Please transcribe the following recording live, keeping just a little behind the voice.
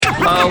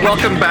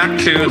Welcome back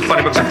to the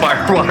Funny Books and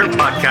Firewater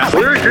podcast.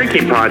 We're a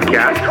drinking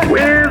podcast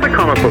with a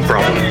comic book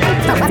problem.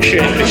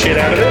 Shit the shit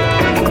out of it.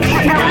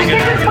 No, I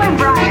think it's my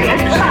Brian.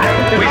 It's fine.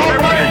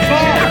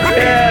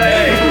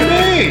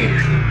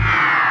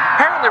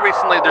 Apparently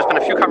recently there's been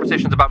a few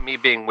conversations about me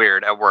being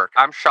weird at work.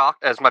 I'm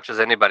shocked as much as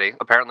anybody.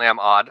 Apparently I'm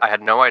odd. I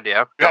had no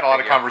idea. We had a lot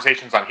of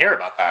conversations on here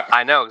about that.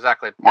 I know,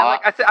 exactly. And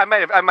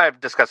I might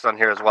have discussed it on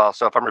here as well,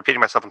 so if I'm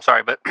repeating myself, I'm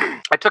sorry, but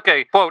I took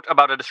a quote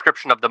about a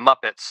description of the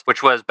Muppets,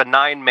 which was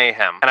benign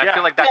mayhem. And I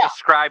feel like that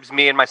describes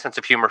me and my sense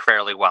of humor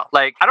fairly well.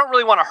 Like, I don't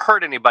really want to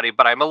hurt anybody,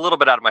 but I'm a little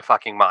bit out of my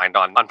fucking mind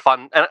on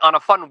a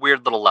fun,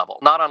 weird little level.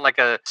 Not on like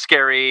a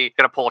scary,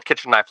 gonna pull a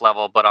kitchen knife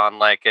level, but on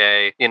like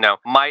a,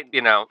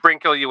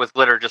 sprinkle you with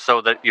glitter just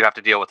so that you have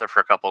to deal with it for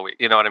a couple of weeks.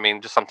 You know what I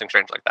mean? Just something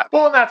strange like that.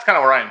 Well, and that's kind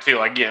of where I am too.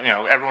 Like,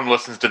 everyone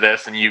listens to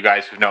this, and you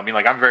guys who know me,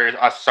 like, I'm very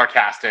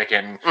sarcastic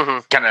and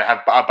kind of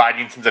have a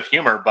biting sense of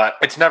humor, but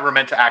it's never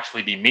meant to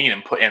actually be mean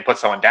and put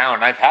someone down.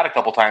 And I've had a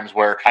couple times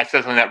where I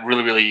said something that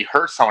really, really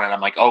hurt someone, and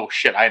I'm like, oh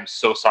shit, I am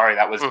so sorry.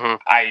 That was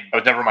it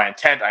was never my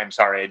intent. I'm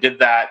sorry I did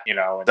that.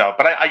 So,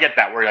 but I get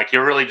that where like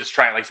you're really just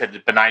trying, like I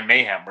said, benign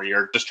mayhem, where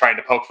you're just trying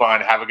to poke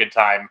fun, have a good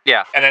time.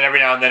 Yeah. And then every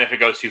now and then, if it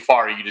goes too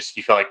far, you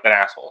feel like an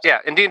asshole. Yeah.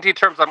 In D&D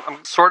terms,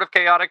 I'm sort of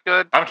chaotic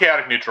good. I'm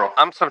chaotic neutral.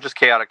 I'm sort of just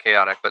chaotic,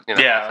 but that's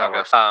how it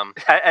goes.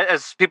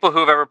 As people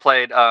who've ever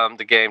played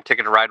the game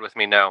Ticket to Ride with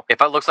me know,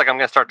 if it looks like I'm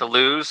going to start to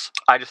lose,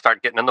 I just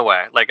start getting in the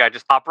way. Like,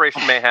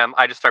 Operation Mayhem,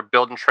 I just start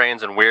building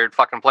trains in weird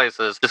fucking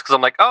places just because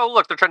I'm like, oh,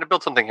 look, they're trying to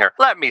build something here.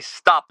 Let me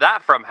stop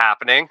that from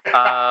happening.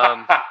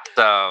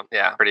 So,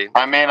 yeah, pretty.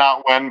 I may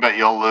not win, but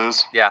you'll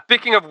lose. Yeah.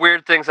 Speaking of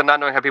weird things and not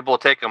knowing how people will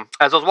take them,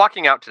 as I was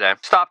walking out today,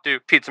 stopped to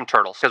feed some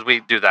turtles, because we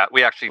do that.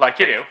 We actually... Like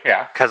you do,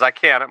 yeah. Because I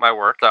can at my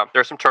work. So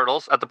there's some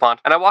turtles at the pond,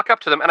 and I walk up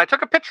to them, and I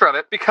took a picture of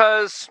it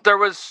because there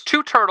was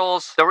two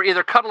turtles that were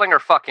either cuddling or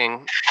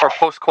fucking, or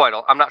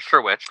post-coital, I'm not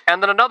sure which,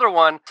 and then another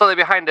one slightly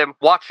behind him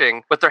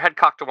watching with their head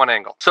cocked to one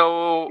angle.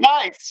 So...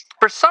 Nice!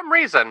 For some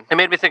reason, it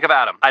made me think of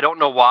Adam. I don't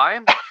know why,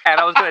 and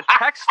I was going to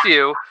text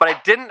you, but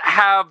I didn't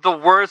have the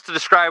words to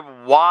describe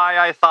why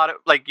I thought it,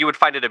 like, you would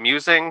find it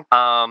amusing.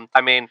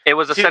 It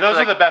was essentially... those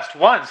are the best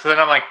ones. So then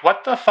I'm like,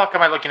 what the fuck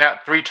am I looking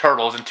at? 3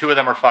 turtles, and 2 of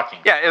them are fucking.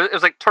 Yeah, it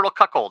was like turtle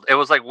cuckold. It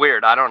was like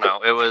weird. I don't know.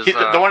 It was...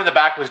 the one in the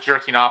back was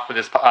jerking off with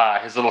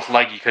his little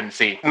leg you couldn't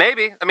see.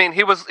 Maybe. I mean,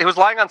 he was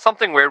lying on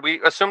something weird.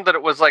 We assumed that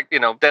it was like,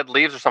 dead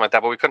leaves or something like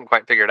that, but we couldn't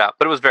quite figure it out.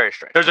 But it was very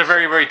strange. There's a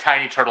very, very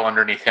tiny turtle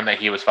underneath him that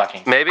he was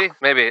fucking. Maybe.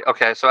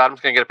 Okay, so Adam's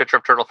going to get a picture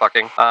of turtle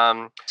fucking.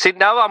 See,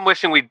 now I'm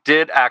wishing we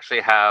did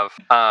actually have,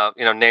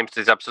 names to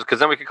these episodes, because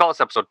then we could call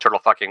this episode Turtle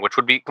Fucking, which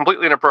would be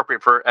completely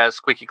inappropriate for as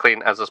squeaky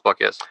clean as this book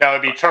is. That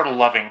would be Turtle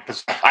Loving,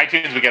 because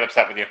iTunes would get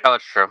upset with you. Oh,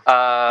 that's true.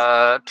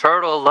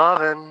 Turtle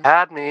Loving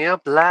had me a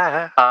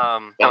blast.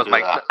 That was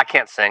I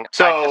can't sing.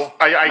 So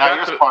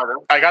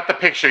I got the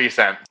picture you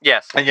sent.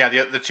 Yes. And yeah,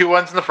 the 2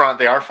 ones in the front,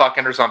 they are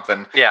fucking or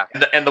something. Yeah.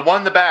 And the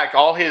one in the back,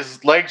 all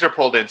his legs are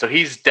pulled in, so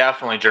he's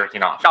definitely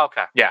jerking off.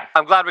 Okay. Yeah.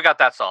 I'm glad we got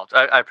that solved.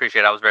 I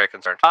appreciate it. I was very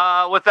concerned.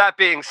 With that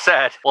being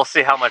said, we'll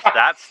see how much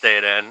that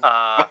stayed in.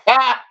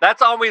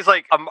 That's always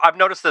like, I've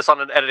noticed this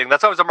on an editing.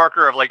 That's always a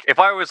marker of like, if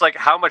I was like,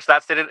 how much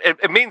that stayed in,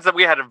 it means that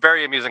we had a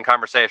very amusing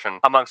conversation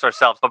amongst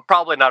ourselves, but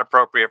probably not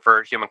appropriate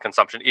for human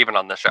consumption, even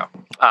on this show.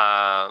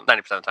 90%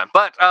 of the time.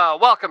 But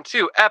welcome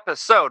to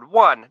episode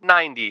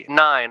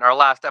 199. Our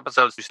last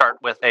episodes, we start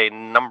with a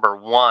number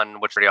 1,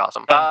 which is pretty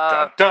awesome.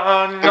 Dun,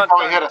 dun, dun.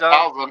 Before we hit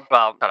 1,000.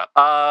 Well, shut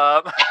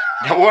up.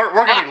 We're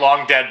going to be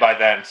long dead by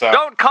then, so...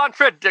 Don't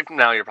contradict...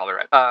 No, you're probably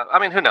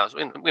right. Who knows?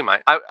 We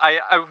might.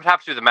 I would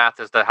have to do the math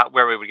as to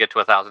where we would get to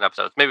 1,000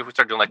 episodes. Maybe if we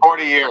start doing like...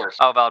 40 years.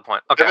 Oh, valid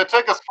point. Okay. If it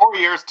took us 4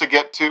 years to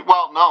get to...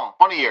 Well, no,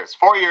 20 years.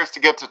 4 years to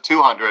get to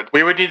 200.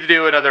 We would need to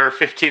do another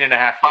 15 and a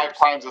half years. 5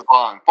 times as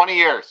long. 20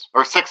 years.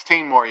 Or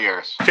 16 more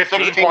years.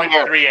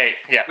 15.38,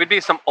 yeah. We'd be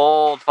some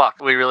old fuck.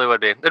 We really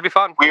would be. It'd be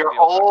fun. We are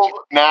old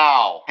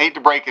now. Hate to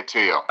break it to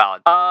you.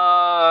 Valid.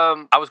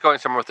 I was going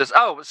somewhere with this.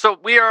 Oh, so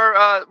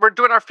we're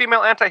doing our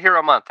female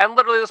anti-hero month. And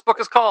literally this book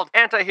is called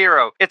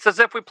Anti-Hero. It's as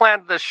if we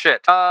planned this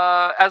shit.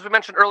 As we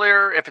mentioned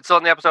earlier, if it's still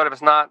in the episode, if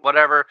it's not,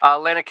 whatever,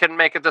 Lena couldn't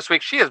make it this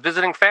week. She is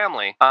visiting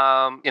family,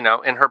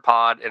 in her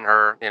pod, in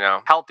her,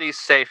 healthy,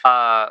 safe,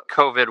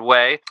 COVID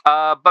way.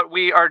 But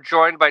we are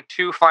joined by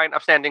 2 fine,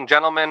 upstanding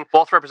gentlemen,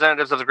 both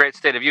representatives of the great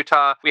state of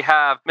Utah. We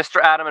have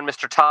Mr. Adam and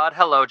Mr. Todd.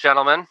 Hello,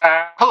 gentlemen.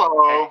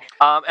 Hello.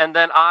 And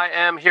then I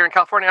am here in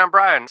California. I'm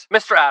Brian.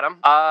 Mr. Adam,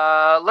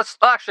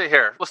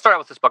 we'll start out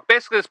with this book.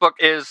 Basically, this book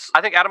is,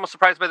 I think Adam was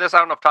surprised by this. I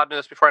don't know if Todd knew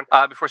this before we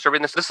started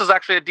reading this. This is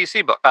actually a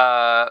DC book.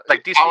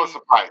 DC. I was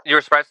surprised. You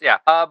were surprised? Yeah.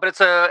 But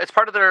it's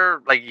part of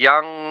their, like,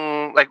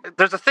 young, like,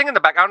 there's a thing in the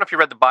back. I don't know if you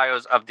read the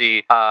bios of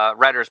the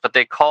writers, but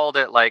they called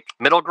it, like,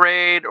 middle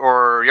grade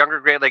or younger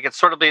grade. Like, it's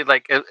sort of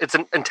like, it's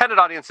an intended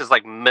audience is,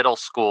 like, middle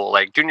school,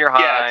 like, junior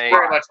high. Yeah, it's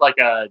very much like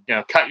a,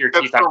 cut your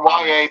teeth It's a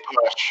YA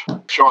push.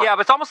 Sure. Yeah,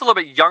 but it's almost a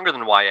little bit younger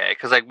than YA,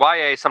 because like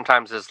YA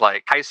sometimes is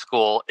like high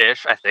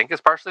school-ish, I think is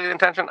partially the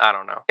intention. I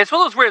don't know. It's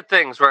one of those weird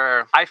things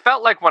where I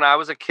felt like when I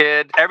was a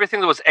kid,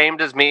 everything that was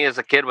aimed at me as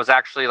a kid was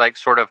actually like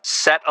sort of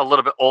set a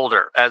little bit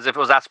older, as if it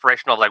was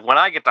aspirational. Like when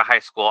I get to high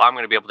school, I'm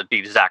going to be able to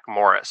be Zach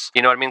Morris.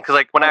 You know what I mean? Because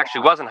like when I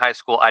actually was in high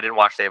school, I didn't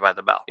watch Saved by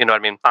the Bell. You know what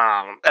I mean?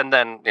 And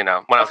then, you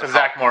know, when I was in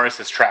Zach Morris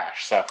is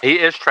trash. So he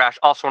is trash.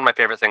 Also one of my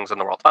favorite things in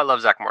the world. I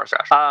love Zach Morris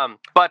trash.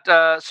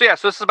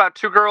 So this is about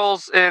two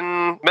girls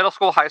in middle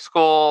school, high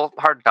school.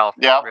 Hard to tell.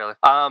 Yeah. Really.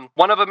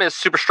 One of them is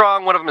super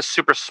strong. One of them is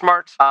super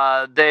smart.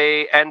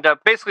 They end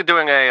up basically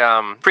doing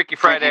a Freaky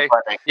Friday.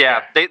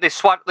 Yeah. They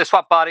swap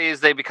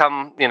bodies. They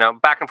become, you know,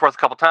 back and forth a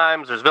couple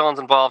times. There's villains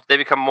involved. They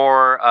become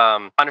more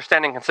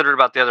understanding, considerate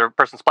about the other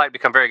person's plight,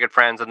 become very good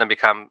friends, and then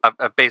become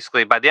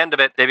basically by the end of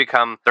it, they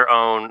become their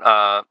own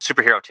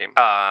superhero team.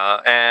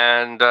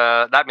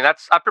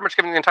 That's I've pretty much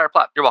given you the entire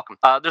plot. You're welcome.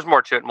 There's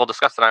more to it, and we'll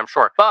discuss it, I'm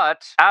sure.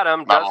 But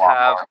Adam does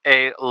have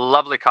a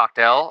lovely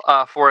cocktail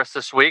for us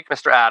this week,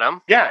 Mr.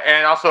 Adam. Yeah,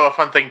 and also a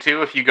fun thing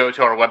too, if you go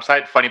to our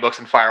website,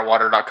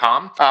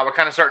 funnybooksandfirewater.com, we're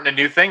kind of starting a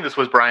new thing. This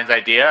was Brian's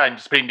idea. I'm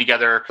just putting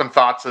together some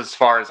thoughts as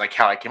far as like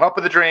how I came up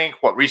with the drink,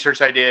 what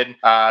research I did. And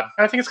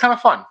I think it's kind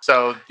of fun.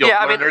 So you'll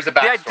learn there's a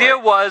backstory. The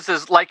idea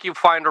is like you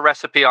find a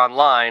recipe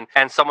online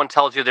and someone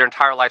tells you their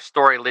entire life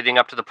story leading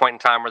up to the point in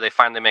time where they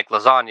finally make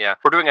lasagna.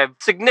 We're doing a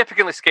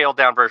significantly scaled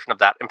down version of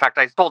that. In fact,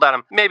 I told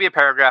Adam maybe a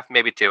paragraph,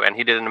 maybe two, and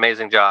he did an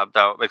amazing job.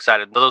 So I'm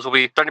excited. Those will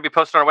be starting to be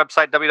posted on our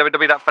website,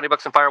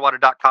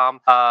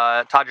 www.funnybooksandfirewater.com.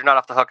 Todd, you're not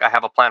off the hook. I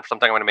have a plan for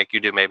something I'm going to make you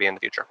do maybe in the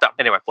future. So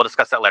anyway, we'll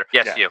discuss that later.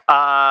 Yes, you.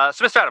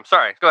 So Mr. Adam,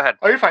 sorry, go ahead.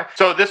 Oh, you're fine.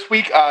 So this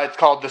week, it's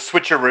called the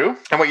Switcheroo.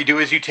 And what you do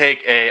is you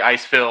take a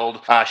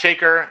ice-filled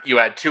shaker, you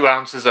add 2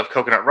 ounces of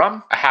coconut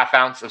rum, a half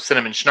ounce of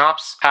cinnamon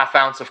schnapps, half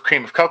ounce of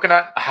cream of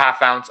coconut, a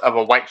half ounce of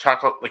a white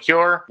chocolate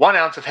liqueur, 1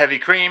 ounce of heavy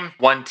cream,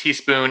 1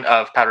 teaspoon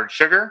of powdered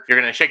sugar. You're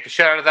going to shake the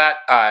shit out of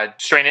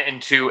that, strain it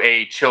into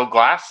a chilled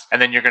glass,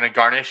 and then you're going to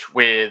garnish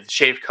with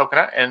shaved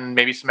coconut and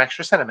maybe some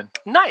extra cinnamon.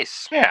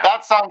 Nice. Yeah.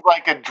 That sounds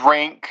like a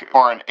drink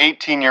for an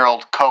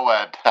 18-year-old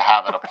co-ed to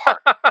have at a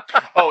party.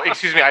 Oh,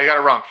 excuse me, I got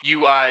it wrong.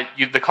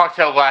 The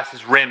cocktail glass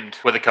is rimmed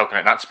with a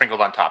coconut, not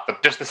sprinkled on top,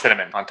 but just the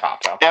cinnamon on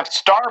top. So. If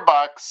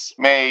Starbucks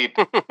made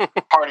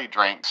party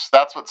drinks,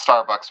 that's what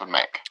Starbucks would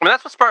make. I mean,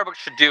 that's what Starbucks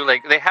should do.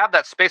 Like, they have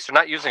that space. They're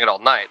not using it all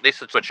night. They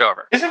should switch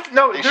over. There's some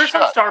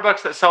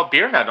Starbucks that sell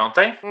beer now, don't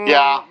they?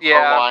 Yeah.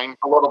 Or wine,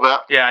 a little bit.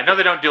 Yeah, I know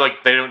they don't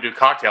do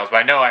cocktails, but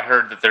I know I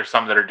heard that there's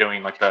some that are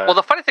doing like the. Well,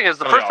 the funny thing is,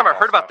 the first time I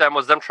heard about them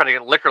was them trying to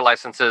get liquor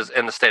licenses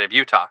in the state of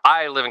Utah.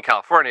 I live in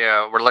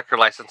California, where liquor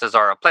licenses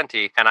are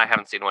aplenty, and I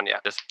haven't seen one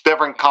yet. Just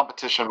different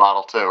competition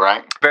model too,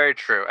 right? Very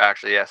true,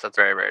 actually. Yes, that's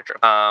very, very true.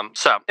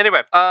 So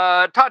anyway,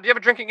 Todd, do you have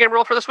a drinking game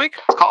rule for this week?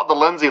 It's called the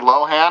Lindsay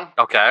Lohan.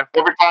 Okay.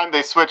 Every time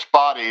they switch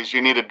bodies,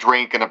 you need to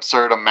drink an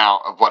absurd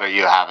amount of what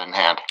you have in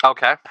hand.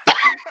 Okay.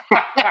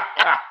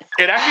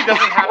 It actually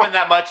doesn't happen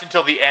that much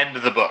until the end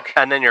of the book.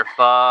 And then you're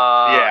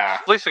fucked. Yeah.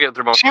 At least we get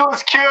through most. She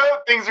was cute,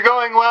 things are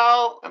going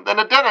well, and then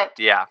it didn't.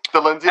 Yeah. The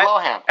Lindsay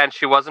Lohan. And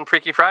she was in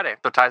Freaky Friday,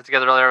 so ties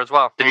together there as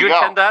well. Did you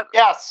intend that?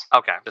 Yes.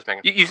 Okay, just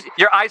making.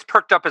 Your eyes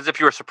perked up as if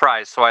you were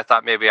surprised, so I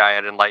thought maybe I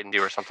had enlightened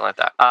you or something like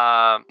that.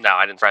 No,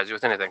 I didn't surprise you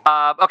with anything.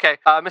 Okay,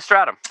 Mr.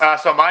 Adam.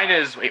 So mine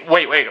is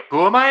wait.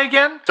 Who am I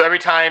again? So every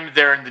time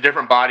they're in the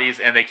different bodies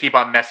and they keep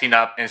on messing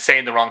up and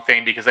saying the wrong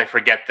thing because they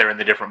forget they're in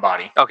the different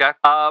body. Okay.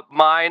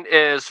 Mine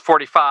is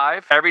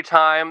 45. Every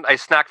time a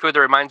snack food that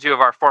reminds you of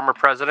our former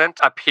president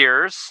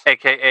appears,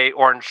 aka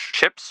orange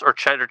chips or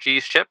cheddar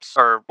cheese chips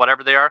or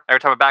whatever they are, every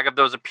time a bag of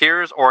those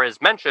appears or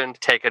is mentioned,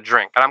 take a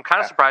drink. And I'm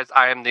kind of surprised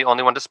I am the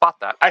only one to spot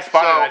that. I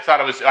spotted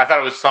it. I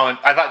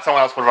thought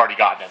someone else would have already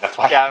gotten it. That's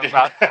why.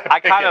 Yeah.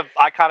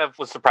 I kind of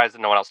was surprised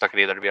that no one else took it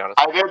either, to be honest.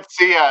 I did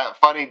see a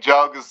funny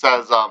joke that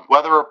says,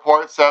 weather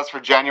report says for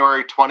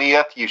January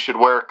 20th, you should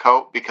wear a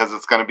coat because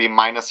it's going to be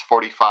minus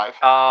 45.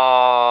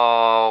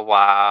 Oh,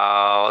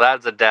 wow.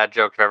 That's a dad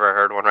joke if I've ever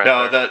heard one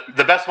there.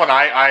 The best one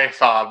I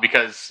saw,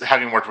 because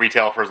having worked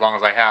retail for as long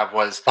as I have,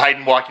 was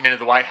Biden walking into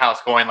the White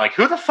House going like,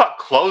 who the fuck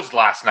closed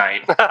last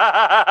night?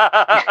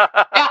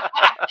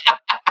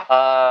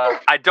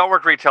 I don't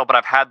work retail, but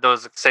I've had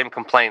those same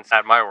complaints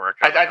at my work.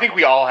 I think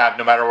we all have,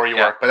 no matter where you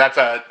work. But that's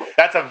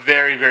a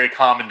very, very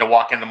common to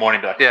walk in the morning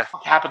and be like, yeah,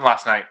 what happened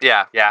last night?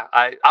 Yeah.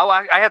 I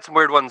had some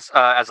weird ones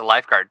as a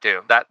lifeguard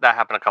too. That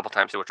happened a couple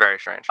times. It was very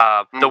strange.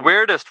 The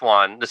weirdest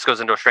one, this goes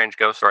into a strange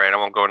ghost story, and I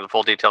won't go into the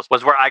full details,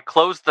 was where I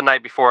closed the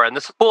night before, and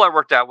this pool I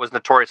worked at was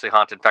notoriously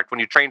haunted. In fact, when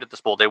you trained at this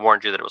pool, they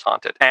warned you that it was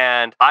haunted.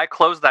 And I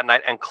closed that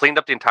night and cleaned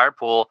up the entire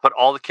pool, put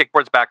all the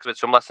kickboards back because we had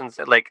swim lessons,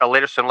 like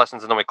later swim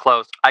lessons, and then we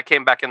closed. I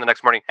came back in the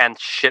next morning, and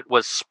shit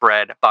was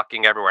spread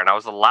fucking everywhere. And I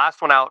was the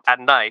last one out at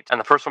night and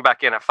the first one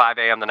back in at 5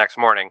 a.m. the next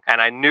morning.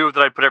 And I knew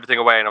that I'd put everything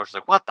away, and I was just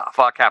like, what the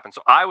fuck happened?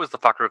 So I was the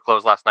fucker who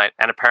closed last night,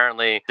 and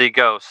apparently the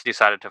ghost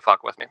decided to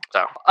fuck with me.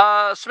 So,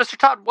 Mr.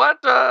 Todd, what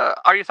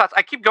are your thoughts?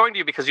 I keep going to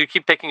you because you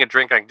keep taking a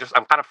drink. I'm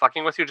kind of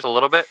fucking with you just a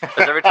little bit.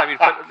 Because every time you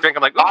put a drink,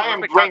 I'm like, ooh, I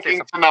am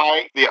drinking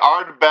tonight the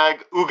Ardbeg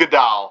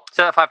Ugadal.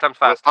 Say that 5 times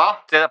fast. Huh?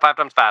 Say that 5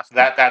 times fast.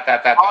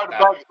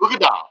 Ardbeg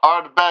Ugadal.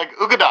 Ardbeg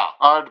Ugadal.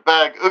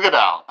 Ardbeg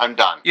Ugadal. I'm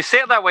done. You say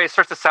it that way, it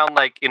starts to sound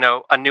like,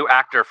 a new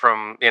actor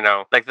from,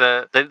 like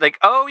like,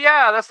 oh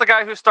yeah, that's the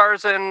guy who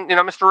stars in,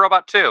 Mr.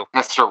 Robot 2.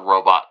 Mr.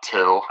 Robot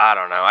 2. I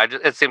don't know.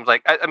 It seems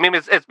like, maybe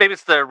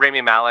it's the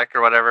Rami Malek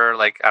or whatever.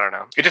 Like, I don't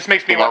know. It just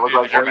makes me want to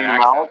do the German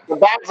accent. The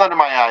bags under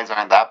my eyes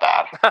aren't that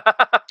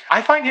bad.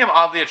 I find him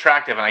oddly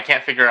attractive, and I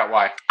can't figure out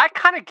why. I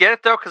kind of get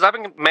it though, because I've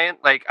been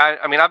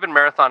I've been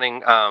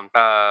marathoning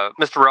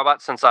Mr.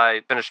 Robot since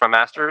I finished my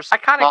masters. I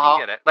kind of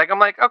get it. Like, I'm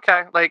like,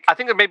 okay, like I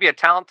think there may be a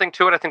talent thing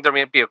to it. I think there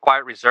may be a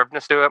quiet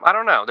reservedness to him. I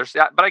don't know.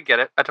 But I get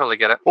it. I totally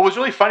get it. What was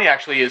really funny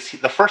actually is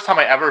the first time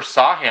I ever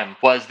saw him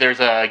was there's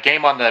a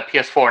game on the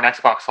PS4 and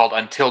Xbox called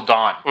Until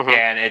Dawn,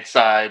 and it's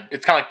kind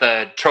of like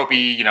the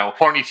tropey,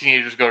 horny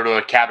teenagers go to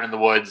a cabin in the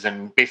woods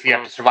and basically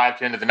have to survive to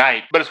the end of the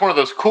night. But it's one of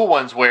those cool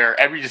ones where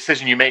every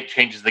decision you make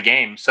changes the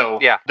game. So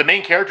the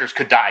main characters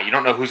could die. You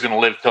don't know who's going to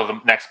live till the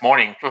next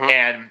morning.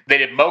 And they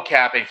did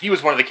mocap, and he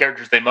was one of the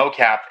characters they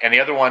mocapped, and the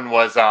other one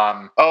was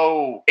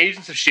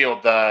Agents of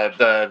S.H.I.E.L.D.,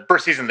 the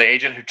first season, the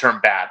agent who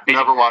turned bad.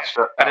 Never watched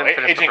it. I didn't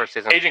finish the first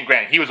season. Agent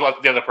Grant, he was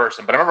the other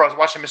person. But I remember I was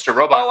watching Mr.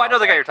 Robot. Oh, I know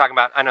the guy you're talking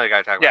about.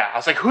 Yeah, I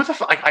was like, who the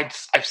fuck? Like,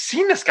 I've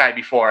seen this guy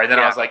before, and then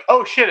I was like,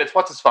 oh shit, it's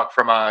what's-his-fuck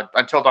from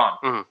Until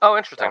Dawn. Oh,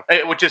 interesting.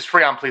 Which is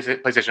free on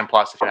PlayStation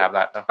Plus if you have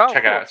that.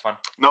 Check it out, it's fun.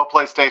 No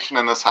PlayStation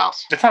in this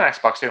house. It's on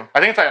Xbox too. I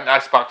think it's on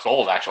Xbox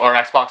Old actually, or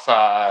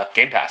Xbox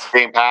Game Pass.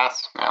 Game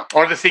Pass, yeah.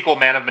 Or the sequel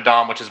Man of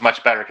Medan, which is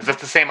much better because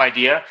it's the same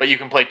idea, but you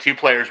can play two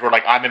players where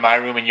like I'm in my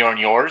room and you're in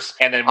yours,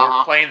 and then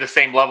we're playing the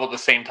same level at the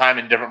same time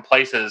in different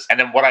places, and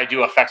then what I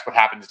do affects what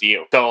happens to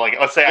you. So like,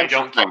 let's say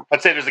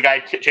there's a guy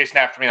chasing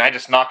after me and I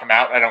just knock him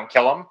out, I don't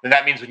kill him, then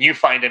that means when you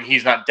find him,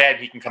 he's not dead,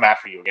 he can come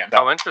after you again.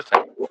 Oh,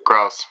 interesting.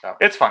 Gross. So,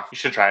 it's fun. You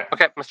should try it.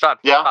 Okay, Mr. Todd.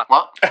 Yeah,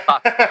 what?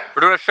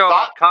 We're doing a show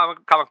about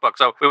comic books,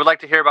 so we would like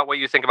to hear about what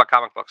you think about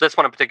comic books. This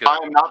one in particular. I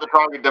am not the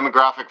target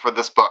demographic for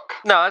this book.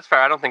 No, that's fair.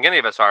 I don't think any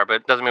of us are, but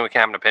it doesn't mean we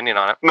can't have an opinion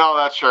on it. No,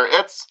 that's sure.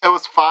 It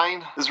was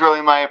fine, is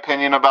really my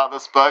opinion about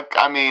this book.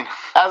 I mean,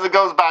 as it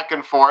goes back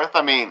and forth,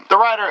 I mean,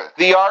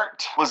 the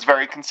art was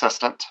very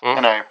consistent,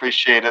 and I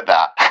appreciated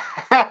that.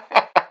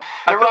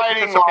 I feel a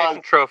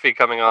participation trophy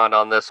coming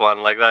on this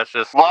one. Like, that's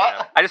just... What?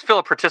 Yeah. I just feel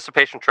a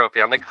participation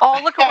trophy. I'm like, oh,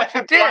 look at what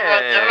you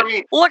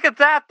did. Look at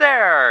that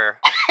there.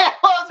 It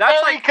was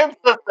very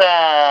consistent.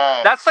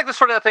 That's like the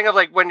sort of thing of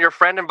like when your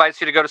friend invites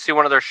you to go to see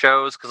one of their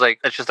shows, because like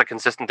it's just a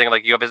consistent thing.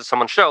 Like you go visit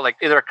someone's show, like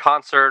either a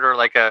concert or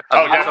like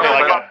definitely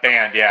like a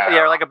band, yeah,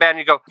 or like a band.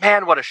 You go,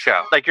 man, what a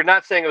show! Like you're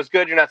not saying it was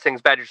good, you're not saying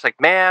it's bad. You're just like,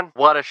 man,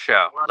 what a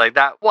show! Like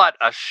that, what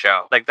a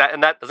show! Like that,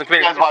 and that doesn't.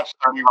 You guys watch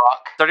 30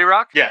 Rock? 30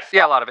 Rock? Yes.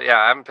 Yeah, a lot of it. Yeah,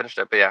 I haven't finished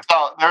it, but yeah.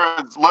 So there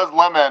was Liz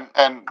Lemon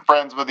and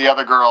friends with the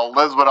other girl.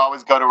 Liz would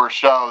always go to her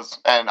shows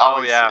and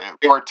always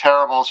they were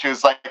terrible. She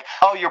was like,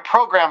 "Oh, your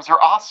programs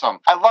are awesome.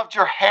 I loved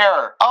your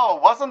hair. Oh,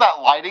 wasn't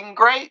that lighting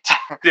great?"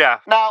 Yeah.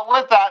 Now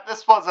with that,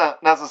 this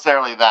wasn't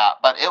necessarily that,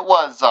 but it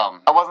was.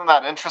 I wasn't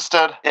that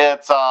interested.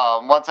 It's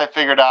once I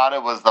figured out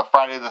it was the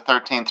Friday the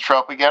 13th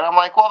trope again. I'm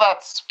like, well,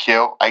 that's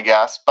cute, I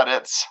guess, but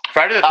it's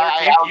Friday the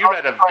 13th. You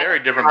read a very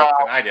different book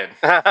than I did.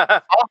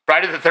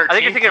 Friday the 13th. I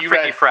think you're thinking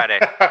Freaky Friday.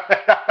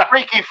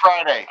 Freaky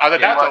Friday.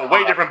 That's a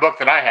way different book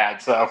than I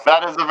had. So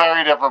that is a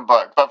very different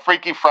book, but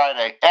Freaky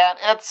Friday, and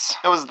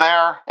it was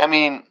there. I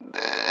mean,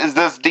 is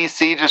this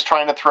DC just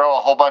trying to throw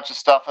a whole bunch of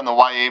stuff in the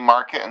YA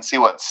market and see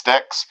what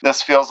sticks?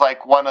 This feels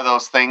like one of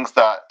those things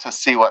that to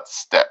see what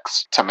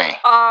sticks to me.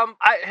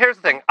 Here's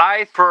the thing.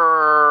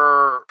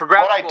 For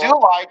graphical, what I do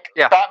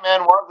like,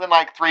 Batman was in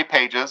like 3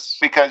 pages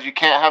because you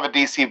can't have a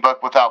DC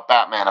book without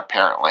Batman,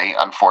 apparently,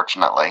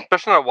 unfortunately.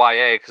 Especially not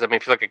YA, because I mean,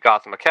 if you look at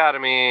Gotham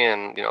Academy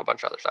and a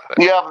bunch of other stuff.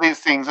 You have these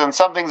things, and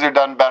some things are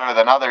done better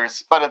than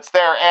others, but it's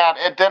there, and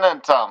it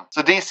didn't.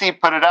 So DC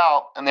put it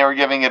out, and they were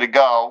giving it a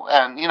go,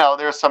 and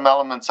there's some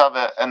elements of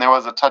it, and there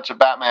was a touch of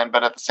Batman,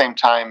 but at the same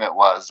time, it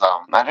was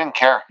I didn't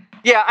care.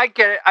 Yeah, I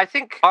get it. I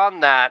think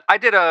on that, I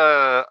did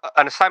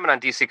an assignment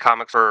on DC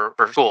Comics for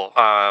school,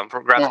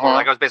 for grad school.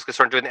 Like I was basically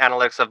sort of doing the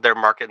analytics of their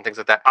market and things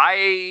like that.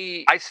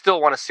 I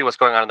still want to see what's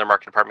going on in their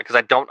market department because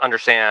I don't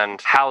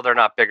understand how they're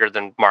not bigger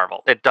than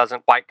Marvel. It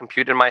doesn't quite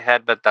compute in my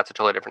head, but that's a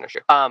totally different issue.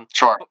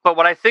 Sure. But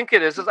what I think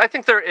it is I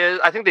think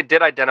they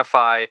did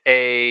identify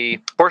a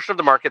portion of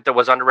the market that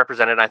was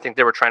underrepresented. And I think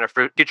they were trying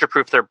to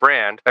future-proof their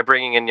brand by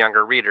bringing in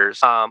younger readers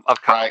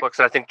of comic books,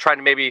 and I think trying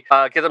to maybe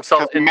get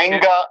themselves into...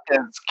 manga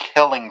is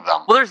killing them.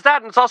 them. Well, there's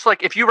that, and it's also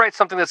like if you write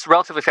something that's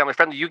relatively family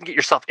friendly, you can get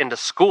yourself into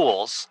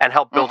schools and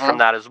help build from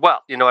that as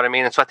well. You know what I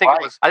mean? And so I think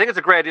I think it's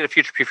a great idea to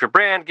future-proof your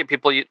brand, get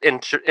people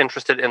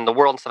interested in the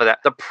world and stuff like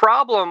that. The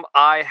problem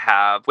I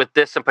have with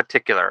this in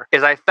particular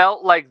is I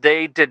felt like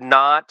they did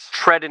not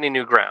tread any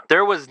new ground.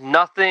 There was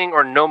nothing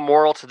or no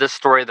moral to this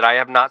story that I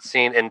have not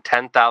seen in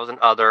 10,000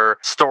 other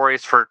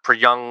stories for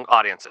young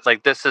audiences.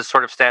 Like this is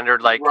sort of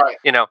standard. Like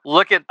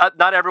look at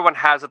not everyone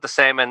has it the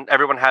same, and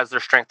everyone has their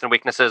strengths and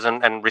weaknesses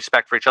and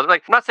respect for each other.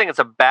 Like I'm not saying it's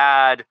a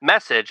bad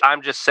message.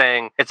 I'm just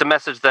saying it's a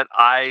message that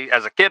I,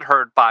 as a kid,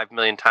 heard 5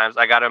 million times.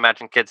 I got to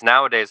imagine kids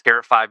nowadays hear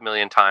it 5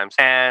 million times.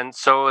 And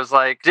so it was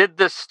like, did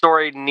this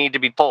story need to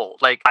be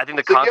told? Like, I think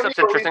the concept's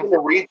interesting.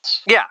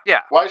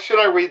 Yeah. Why should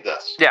I read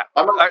this? Yeah.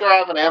 I'm not sure I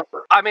have an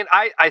answer. I mean,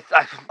 I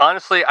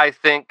honestly, I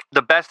think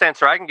the best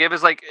answer I can give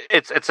is like,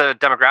 it's a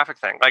demographic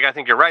thing. Like, I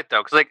think you're right,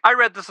 though. Because like, I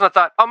read this and I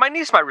thought, oh, my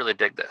niece might really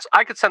dig this.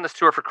 I could send this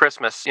to her for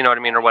Christmas, you know what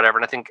I mean, or whatever.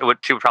 And I think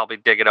she would probably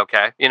dig it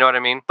okay. You know what I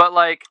mean? But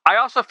like, I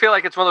also feel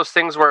like it's one of those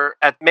things where,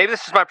 maybe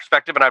this is my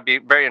perspective and I'd be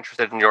very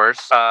interested in yours,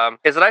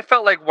 is that I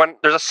felt like when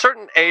there's a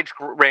certain age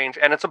range,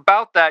 and it's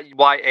about that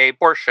YA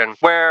portion,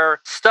 where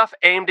stuff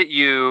aimed at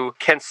you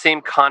can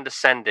seem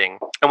condescending,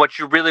 and what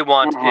you really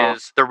want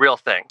is the real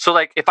thing. So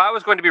like, if I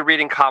was going to be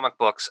reading comic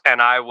books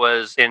and I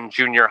was in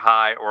junior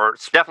high, or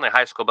definitely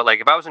high school, but like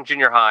if I was in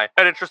junior high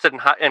and interested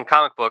in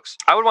comic books,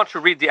 I would want to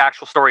read the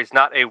actual stories,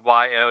 not a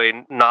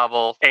YA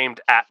novel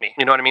aimed at me.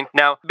 You know what I mean?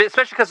 Now,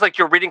 especially because like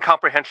your reading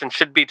comprehension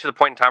should be to the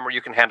point in time where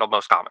you can handle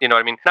most comics. You know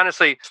what I mean? Not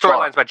necessarily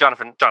storylines by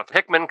Jonathan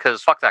Hickman,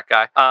 because fuck that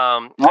guy.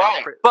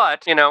 Right.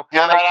 But, you know.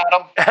 Yeah,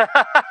 Adam.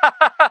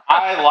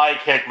 I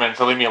like Hickman,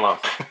 so leave me alone.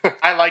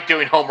 I like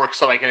doing homework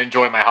so I can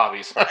enjoy my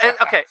hobbies.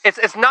 Okay,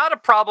 it's not a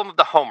problem of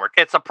the homework.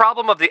 It's a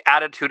problem of the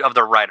attitude of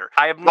the writer.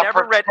 I have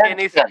never read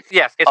anything.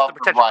 Yes, it's the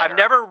potential. I've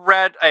never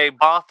read a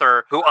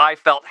author who I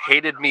felt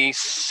hated me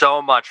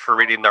so much for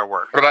reading their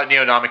work. What about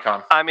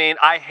Neonomicon? I mean,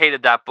 I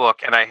hated that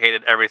book, and I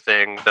hated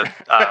everything that.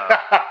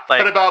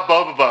 What about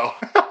Bobobo?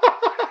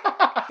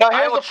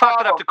 I will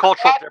chalk it up to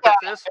cultural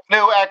differences.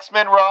 New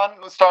X-Men run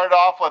started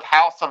off with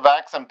House of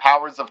X and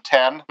Powers of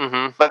 10,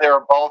 but they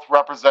were both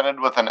represented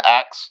with an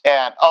X.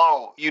 And,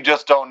 you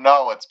just don't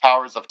know it's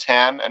Powers of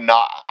 10 and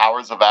not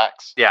Powers of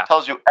X. Yeah. It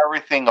tells you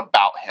everything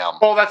about him.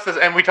 Well,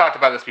 and we talked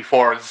about this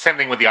before. It's the same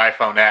thing with the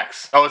iPhone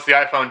X. Oh, it's the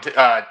iPhone.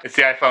 It's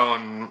the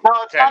iPhone. No,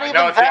 it's 10. not even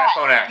no, it's that.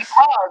 the iPhone X.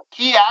 Because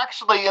he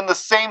actually, in the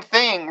same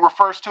thing,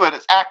 refers to it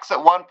as X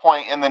at one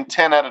point and then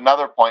 10 at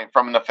another point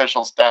from an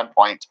official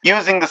standpoint,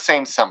 using the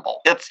same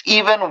symbol. It's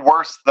even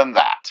worse than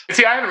that.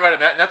 See, I haven't read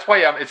it, and that's why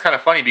it's kind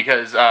of funny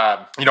because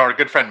our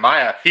good friend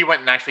Maya, he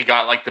went and actually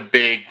got like the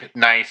big,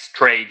 nice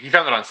trade. He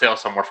found it on sale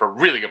somewhere for a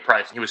really good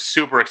price, and he was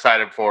super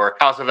excited for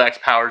House of X,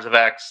 Powers of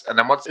X, and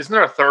then isn't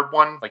there a third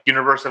one, like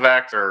Universe of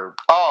X, or?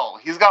 Oh,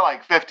 he's got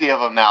like 50 of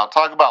them now.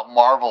 Talk about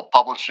Marvel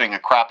publishing a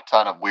crap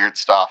ton of weird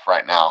stuff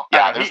right now.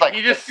 Yeah, there's like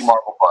 50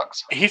 Marvel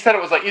books. He said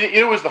it was like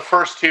it was the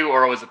first two,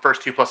 or it was the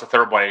first two plus a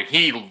third one. And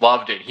he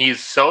loved it.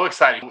 He's so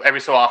excited. Every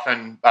so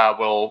often,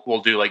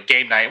 we'll do like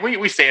game night.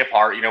 We stay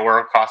apart, we're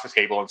across the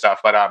table and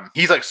stuff. But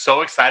he's like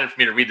so excited for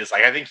me to read this.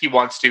 Like I think he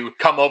wants to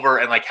come over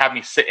and like have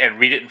me sit and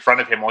read it in front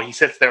of him while he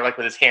sits there like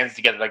with his hands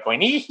together, like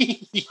going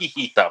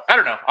ee. So I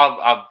don't know.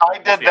 I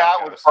did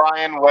that with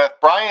Brian. Let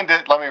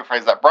me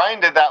rephrase that. Brian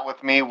did that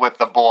with me with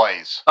The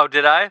Boys. Oh,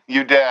 did I?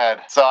 You did.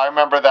 So I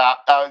remember that.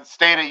 I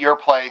stayed at your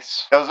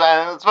place. It was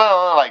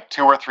only like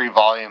 2 or 3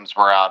 volumes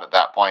were out at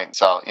that point.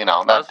 So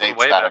that dates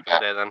way that back in the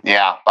day, then.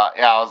 Yeah, but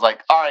I was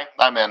like, all right,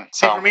 I'm in.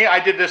 So see, for me, I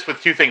did this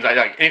with 2 things. I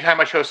like anytime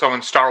I show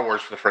someone Star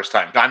Wars for the first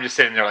time, I'm just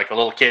sitting there like a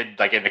little kid,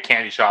 like in the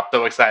candy shop,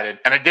 so excited.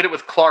 And I did it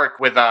with Clark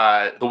with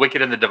The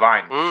Wicked and the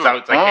Divine. So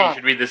it's like, hey, you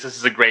should read this. This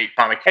is a great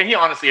comic. And he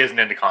honestly isn't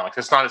into comics.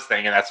 It's not his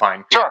thing, and that's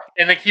fine. Sure.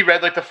 And like he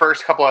read like the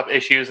first couple of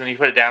issues, and he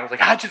put it down. I was like,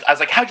 how'd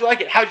you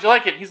like it? How'd you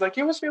like it? He's like,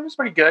 it was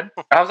pretty good.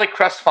 And I was like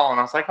crestfallen.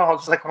 I was like, oh,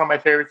 it's like one of my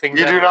favorite things.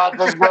 You ever. do not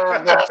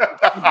deserve this.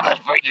 Good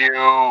for you.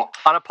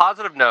 On a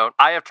positive note,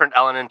 I have turned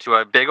Ellen into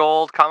a big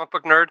old comic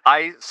book nerd.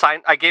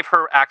 I gave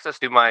her access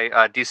to my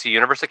DC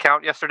Universe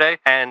account yesterday,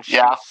 and she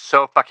was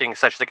so fucking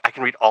excited. She's like, I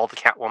can read all the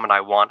Catwoman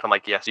I want. I'm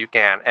like, yes, you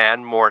can,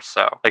 and more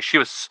so. Like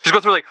she's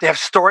going through like, they have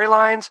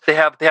storylines, they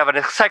have an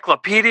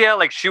encyclopedia.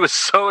 Like she was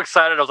so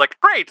excited. I was like,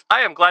 great.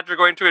 I am glad you're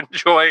going to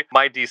enjoy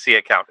my DC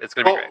account. It's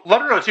going to be great.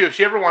 Let her know too, if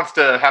she ever wants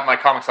to have my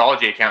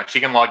Comixology account, she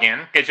can log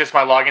in. It's just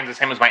my login's the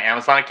same as my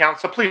Amazon account,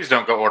 so please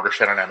don't go order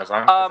shit on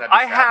Amazon.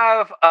 I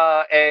have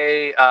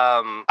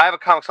a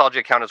Comixology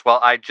account as well.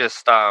 I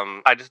just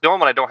the only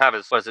one I don't have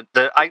is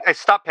I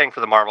stopped paying for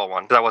the Marvel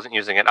one because I wasn't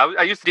using it.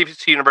 I used the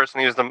DC Universe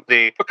and used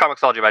the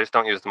Comixology, but I just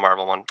don't use the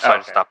Marvel one, so I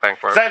just stopped paying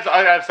for it.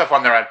 I have stuff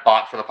on there I've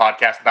bought for the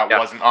podcast that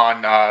wasn't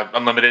on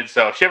Unlimited,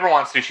 so if she ever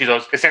wants to, she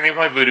goes, the same thing with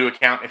my Voodoo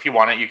account. If you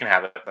want it, you can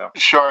have it, though.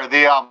 Sure.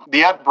 The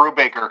Ed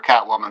Brubaker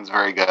Catwoman's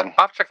very good. I'll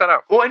have to check that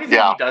out. Well, anything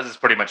he does is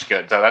pretty much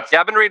good, so that's... Yeah,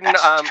 I've been reading...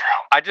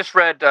 I just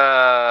read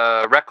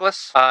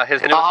Reckless,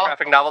 his newest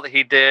graphic novel that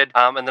he did,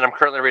 and then I'm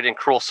currently reading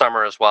Cruel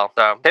Summer as well.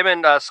 So him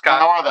and Scott...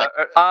 How are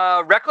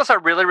they? Reckless I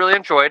really, really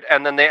enjoyed,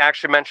 and then they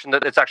actually mentioned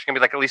that it's actually going to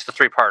be like at least a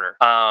 3-parter.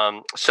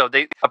 So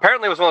they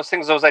apparently it was one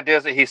of those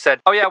ideas that he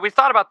said, oh yeah, we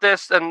thought about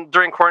this and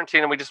during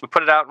quarantine and we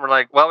put it out and we're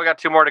like, well, we got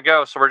 2 more to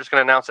go, so we're just going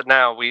to announce it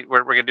now. We're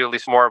going to do at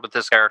least more with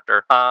this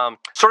character.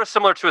 Sort of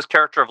similar to his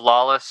character of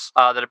Lawless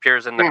that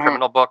appears in the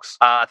criminal books.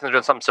 I think they're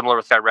doing something similar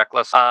with Guy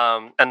Reckless.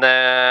 And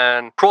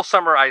then Cruel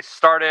Summer, I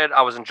started.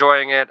 I was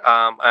enjoying it,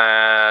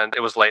 and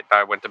it was late.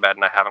 I went to bed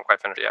and I haven't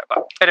quite finished it yet.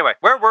 But anyway,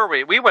 where were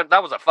we?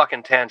 That was a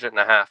fucking tangent and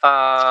a half.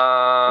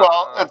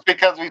 Well, it's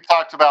because we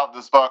talked about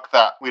this book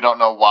that we don't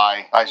know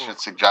why I should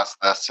suggest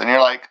this. And you're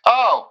like,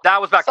 oh, that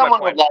was back to my someone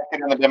point. would like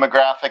it in the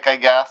demographic, I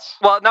guess.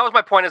 Well, that was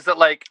my point, is that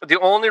like the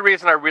only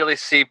reason I really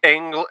see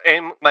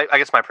I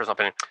guess my personal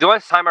opinion, the only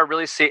time I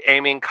really see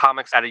aiming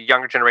comics at a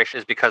younger generation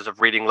is because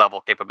of reading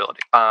level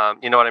capability.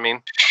 You know what I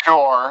mean?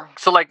 Sure.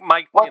 So like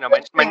my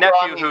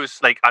nephew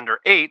who's like under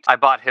 8, I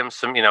bought him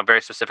some,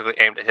 very specifically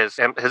aimed at his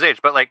age.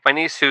 But like my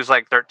niece who's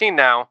like 13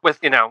 now, with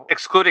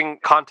excluding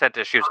content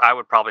issues, I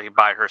would probably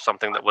buy her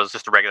something that was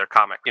just a regular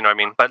comic. You know what I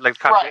mean? But like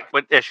content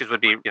issues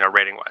would be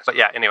rating wise. But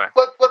yeah, anyway.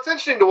 But what's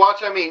interesting to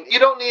watch, I mean, you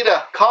don't need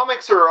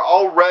comics are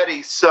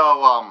already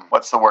so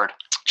what's the word?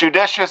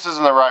 Judicious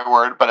isn't the right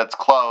word, but it's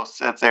close.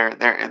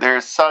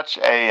 There's such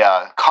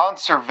a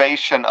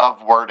conservation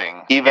of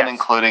wording, even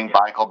including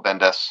Michael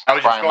Bendis. I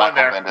was just going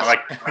there. I'm like,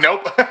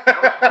 nope.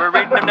 We're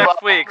reading them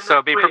next week,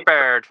 so be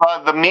prepared.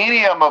 The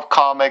medium of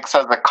comics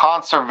has a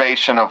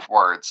conservation of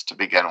words to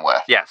begin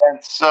with. Yes.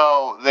 And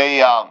so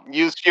they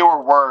use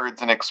fewer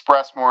words and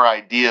express more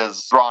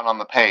ideas drawn on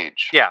the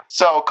page. Yeah.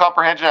 So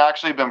comprehension has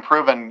actually been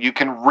proven. You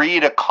can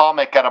read a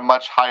comic at a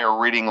much higher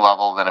reading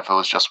level than if it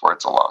was just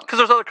words alone. Because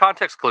there's other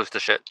context clues to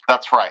shit.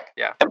 That's right.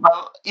 Yeah.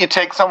 But you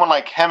take someone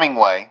like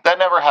Hemingway, that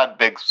never had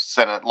big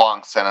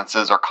long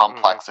sentences or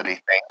complexity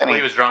things. And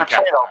he was drunk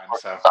half the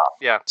time, so.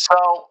 Yeah.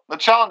 So the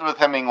challenge with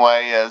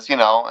Hemingway is,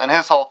 and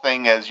his whole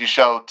thing is you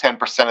show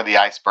 10% of the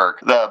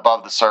iceberg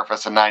above the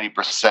surface and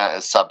 90%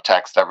 is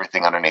subtext,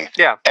 everything underneath.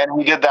 Yeah. And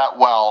he did that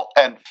well,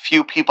 and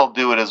few people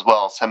do it as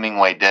well as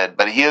Hemingway did.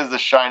 But he is the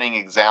shining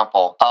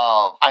example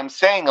of, I'm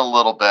saying a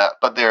little bit,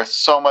 but there's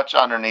so much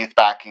underneath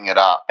backing it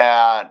up.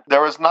 And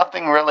there was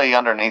nothing really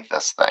underneath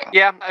this thing.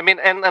 Yeah, I mean,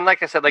 and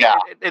like I said, like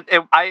it's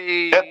an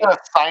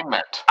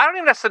assignment. I don't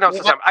even necessarily know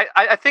it's an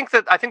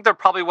assignment. I think there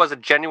probably was a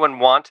genuine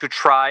want to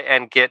try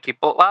and get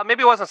people. Well,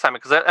 maybe it was an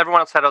assignment because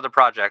everyone else had other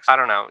projects. I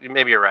don't know.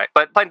 Maybe you're right.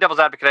 But playing devil's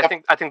advocate,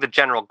 I think the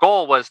general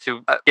goal was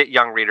to get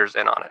young readers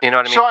in on it. You know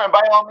what I mean? Sure, and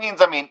by all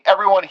means,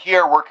 everyone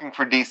here working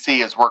for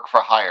DC is work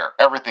for hire.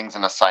 Everything's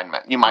an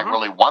assignment. You might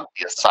really want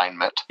the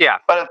assignment. Yeah,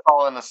 but it's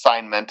all an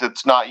assignment.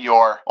 It's not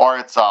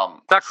it's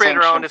not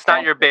creator owned. It's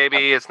not your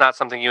baby. It's not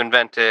something you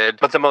invented.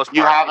 But the most part,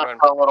 you have it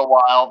for a little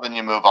while, then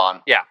you move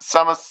on. Yeah.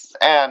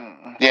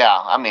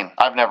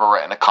 I've never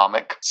written a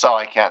comic, so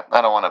I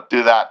don't want to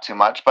do that too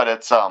much, but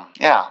it's,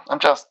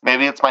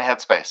 maybe it's my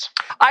headspace.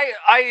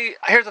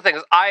 Here's the thing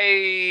is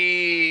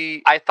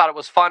I thought it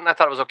was fun. I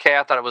thought it was okay.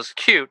 I thought it was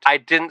cute. I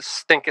didn't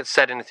think it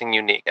said anything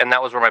unique. And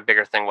that was where my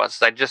bigger thing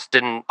was. I just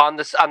didn't, on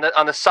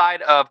the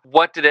side of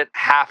what did it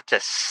have to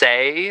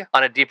say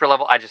on a deeper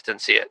level, I just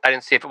didn't see it. I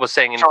didn't see if it was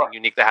saying anything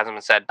unique that hasn't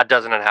been said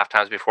 12.5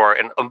 times before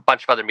in a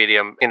bunch of other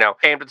medium,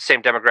 aimed at the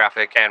same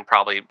demographic and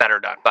probably better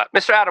done. But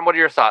Mr. Adam, what are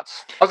your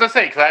thoughts? I was going to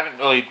say, because I haven't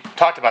really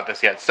talked about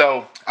this yet.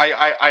 So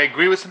I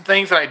agree with some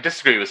things and I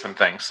disagree with some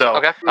things. So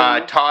okay.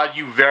 Todd,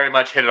 you very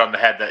much hit it on the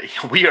head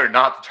that we are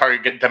not the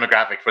target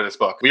demographic for this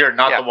book. We are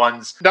not the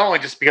ones, not only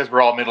just because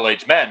we're all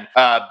middle-aged men,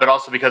 but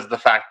also because of the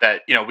fact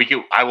that,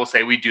 I will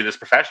say we do this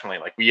professionally.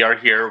 Like we are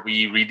here,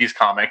 we read these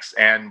comics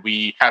and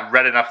we have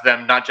read enough of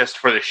them, not just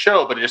for the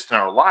show, but just in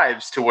our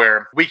lives to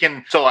where we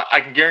can, so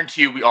I can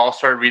guarantee you we all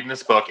started reading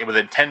this book and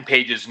within 10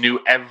 pages knew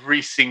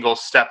every single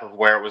step of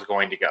where it was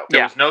going to go.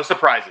 There was no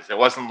surprises.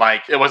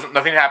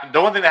 Nothing happened. The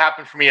only thing that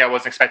happened for me I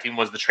wasn't expecting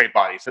was the trade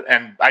bodies.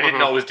 And I didn't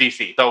know it was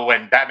DC. So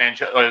when Batman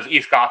was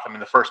East Gotham in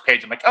the first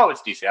page, I'm like, oh,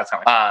 it's DC. That's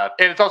how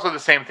and it's also the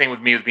same thing with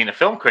me as being a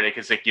film critic.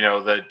 It's like,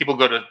 the people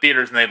go to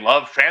theaters and they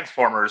love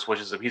Transformers, which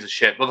is a piece of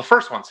shit. Well, the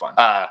first one's fun.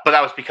 But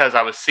that was because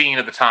I was seeing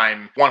at the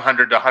time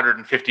 100 to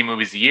 150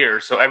 movies a year.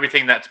 So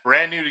everything that's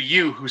brand new to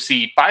you who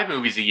see 5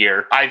 movies a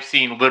year, I've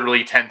seen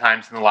literally 10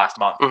 times in the last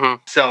month.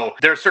 So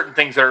there are certain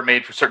things that are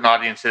made for certain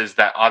audiences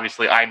that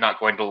obviously I'm not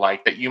going to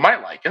like that you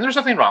might like. And there's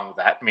nothing wrong with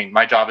that. I mean,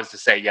 my job is to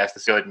say yes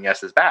is good and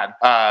yes is bad.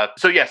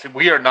 So yes,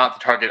 we are not the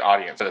target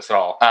audience for this at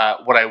all.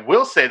 What I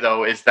will say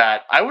though is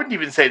that I wouldn't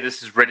even say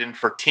this is written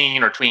for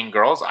teen or tween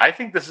girls. I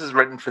think this is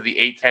written for the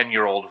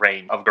 8-10-year-old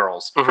range of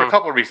girls for a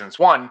couple of reasons.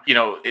 One, you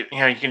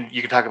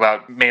can talk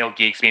about male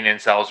geeks being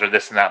incels or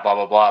this and that, blah,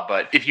 blah, blah.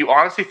 But if you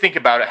honestly think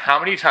about it, how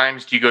many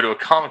times do you go to a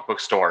comic book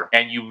store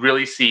and you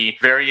really see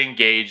very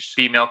engaged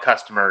female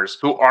customers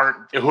who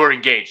are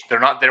engaged? They're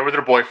not there with their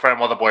their boyfriend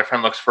while the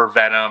boyfriend looks for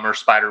Venom or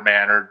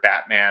Spider-Man or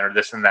Batman or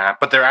this and that.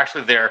 But they're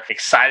actually there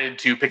excited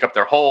to pick up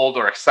their hold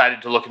or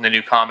excited to look in the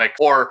new comic.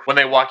 Or when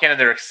they walk in and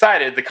they're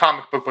excited, the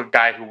comic book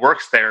guy who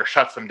works there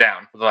shuts them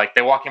down. They're like,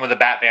 they walk in with a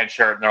Batman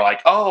shirt and they're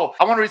like, oh,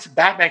 I want to read some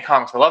Batman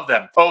comics. I love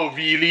them. Oh,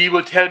 really?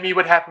 Well, tell me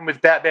what happened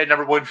with Batman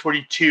number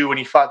 142 when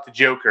he fought the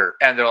Joker.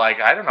 And they're like,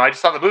 I don't know. I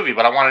just saw the movie,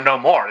 but I want to know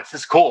more. This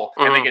is cool.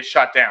 And they get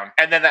shut down.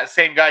 And then that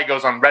same guy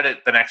goes on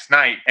Reddit the next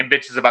night and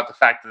bitches about the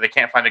fact that they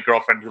can't find a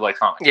girlfriend who likes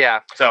comics. Yeah.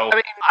 So I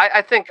mean,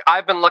 I think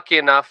I've been lucky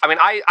enough. I mean,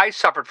 I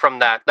suffered from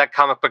that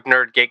comic book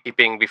nerd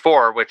gatekeeping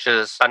before, which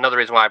is another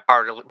reason why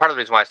part of the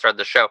reason why I started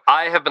the show.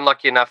 I have been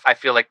lucky enough, I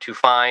feel like, to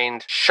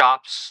find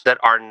shops that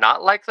are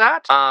not like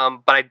that.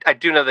 But I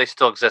do know they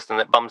still exist, and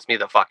it bums me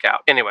the fuck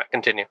out. Anyway,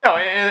 continue. No,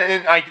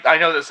 and I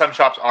know that some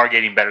shops are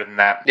getting better than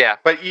that. Yeah.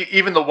 But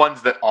even the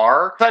ones that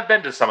are, I've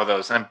been to some of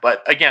those.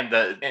 But again,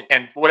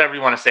 and whatever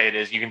you want to say it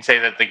is, you can say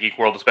that the geek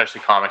world,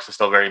 especially comics, is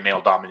still very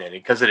male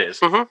dominated, because it is.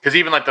 Because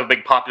even like the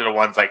big popular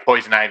ones like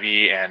Poison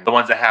Ivy and the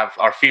ones that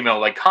are female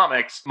like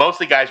comics,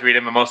 mostly guys read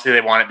them, and mostly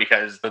they want it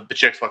because the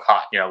chicks look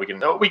hot. You know,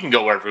 we can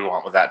go wherever we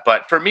want with that.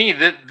 But for me,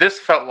 this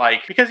felt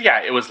like, because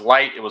it was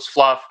light, it was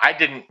fluff. I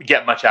didn't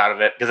get much out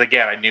of it because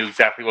again, I knew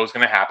exactly what was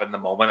going to happen the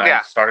moment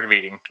I started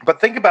reading. But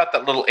think about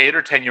that little 8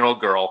 or 10-year-old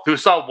girl who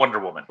saw Wonder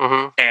Woman,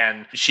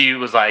 and she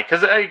was like,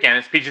 because again,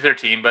 it's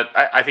PG-13, but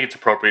I think it's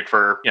appropriate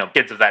for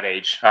kids of that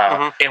age.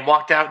 And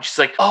walked out, and she's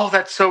like, "Oh,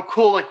 that's so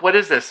cool! Like, what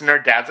is this?" And her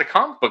dad's a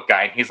comic book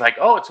guy, and he's like,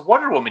 "Oh, it's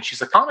Wonder Woman.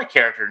 She's a comic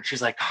character." And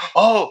she's like,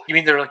 "Oh, you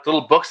mean they're like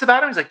little books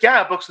about him?" He's like,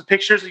 "Yeah, books with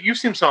pictures. You've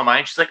seen some of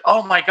mine." She's like,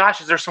 "Oh my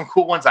gosh, is there some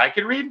cool ones I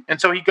could read?" And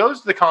so he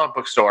goes to the comic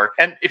book store,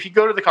 and if you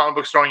go to the comic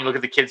book store and you look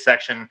at the kids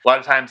section, a lot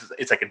of times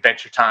it's like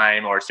Adventure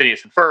Time or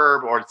Phineas and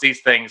Ferb or it's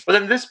these things. But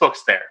then this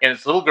book's there, and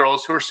it's little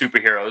girls who are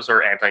superheroes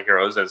or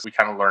anti-heroes, as we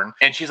kind of learn.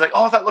 And she's like,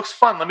 "Oh, that looks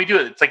fun. Let me do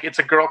it." It's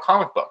a girl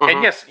comic book.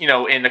 And yes,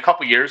 in a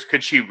couple years,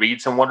 could she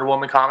read some Wonder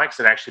Woman comics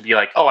and actually be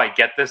like, "Oh, I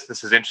get this.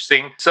 This is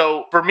interesting."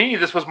 So for me,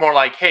 this was more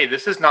like, hey,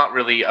 this is not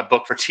really a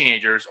book for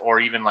teenagers or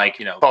even like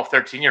 12,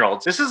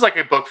 13-year-olds. This is like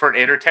a book for an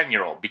 8 or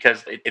 10-year-old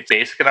because it's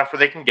basic enough where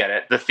they can get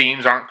it. The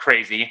themes aren't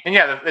crazy, and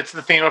it's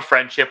the theme of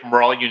friendship, and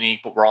we're all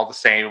unique, but we're all the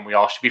same, and we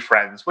all should be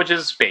friends, which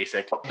is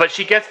basic. But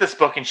she gets this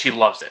book and she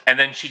loves it, and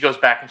then she goes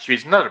back and she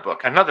reads another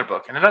book, and another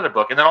book, and another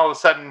book, and then all of a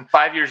sudden,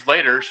 5 years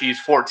later, she's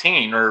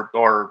 14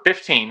 or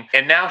 15,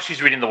 and now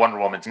she's reading the Wonder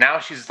Womans. Now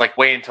she's like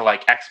way into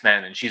like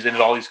X-Men, and she's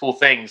into all these cool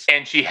things,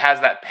 and she has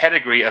that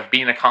pedigree of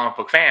being a comic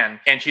book fan,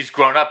 and she's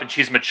grown up and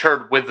she's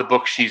matured with the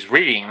book she's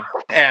reading.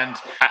 And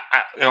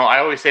I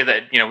always say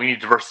that we need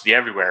diversity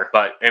everywhere,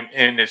 but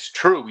and it's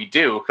true, we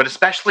do, but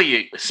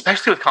especially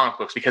with comic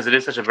books, because it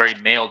is such a very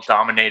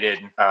male-dominated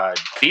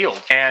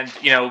field. And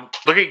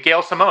look at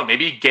Gail Simone.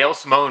 Maybe Gail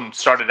Simone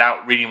started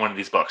out reading one of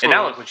these books, and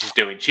now look what she's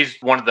doing. She's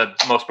one of the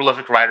most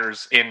prolific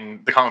writers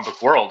in the comic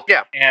book world.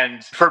 Yeah.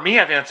 And for me,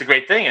 I think that's a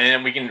great thing.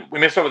 And then we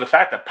miss over the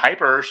fact that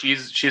Piper,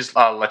 she's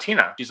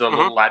Latina. She's a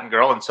little Latin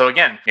girl, and so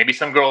again, maybe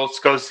some girls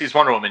goes sees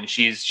Wonder Woman.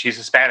 She's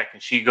Hispanic,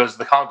 and she goes to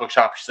the comic book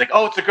shop. She's like,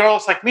 "Oh, it's a girl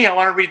just like me. I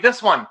want to read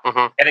this one,"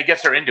 and it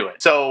gets her into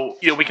it. So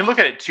we can look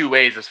at it two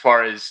ways as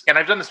far as, and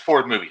I've done this before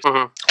with movies,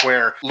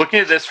 where looking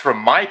at this from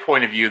my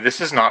point of view,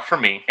 this is not for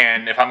me.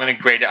 And if I'm going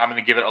to grade it, I'm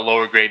going to give it a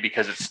lower grade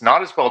because it's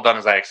not as well done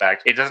as I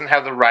expect. It doesn't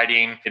have the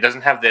writing. It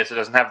doesn't have this. It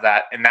doesn't have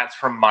that. And that's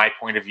from my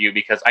point of view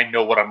because I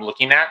know what I'm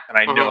looking at and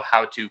I know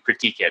how to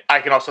critique it. I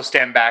can also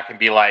stand back and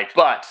be like,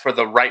 but for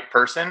the right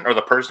person or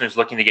the person who's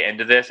looking to get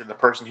into this and the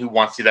person who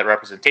wants to see that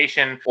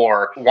representation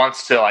or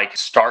wants to like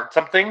start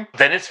something,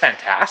 then it's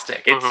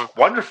fantastic. It's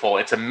wonderful.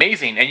 It's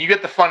amazing. And you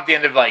get the fun at the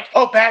end of like,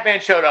 oh, Batman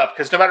showed up,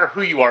 because no matter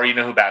who you are, you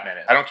know who Batman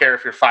is. I don't care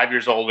if you're 5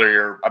 years old or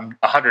you're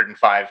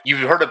 105. You've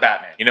heard of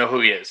Batman. You know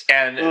who he is.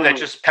 And that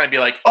just kind of be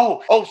like,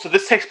 oh, so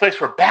this takes place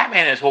where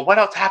Batman is. Well, what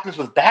else happens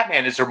with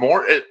Batman? Is there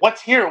more?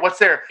 What's here? What's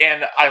there?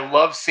 And I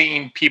love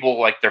seeing people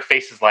like their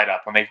faces light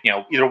up when they,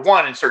 either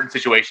one, in certain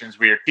situations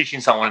where you're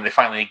teaching someone and they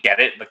finally get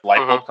it, like the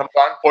light bulb comes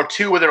on, or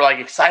two, where they're like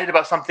excited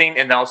about something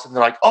and all of a sudden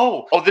they're like,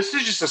 oh, this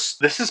is just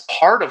this is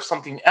part of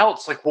something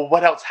else. Like, well,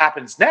 what else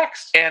happens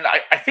next? And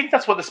I think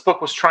that's what this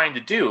book was trying to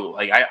do.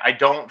 Like, I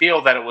don't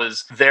feel that it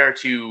was there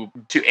to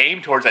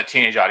aim towards that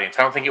teenage audience.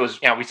 I don't think it was,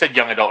 we said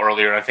young adult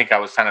earlier, and I think I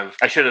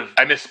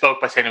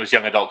misspoke by saying it was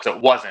young adult because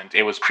it wasn't.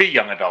 It was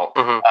pre-young adult.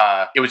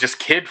 It was just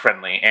kid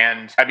friendly.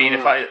 And I mean,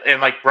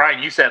 and like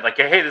Brian, you said like,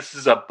 hey, this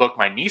is a book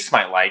my niece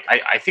might like.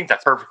 I think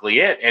that's perfectly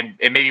it. And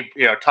maybe,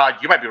 Todd,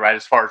 you might be right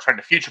as far as trying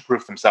to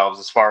future-proof themselves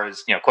as far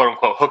as, quote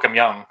unquote, hook 'em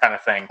young kind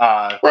of thing.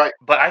 Right.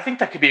 But I think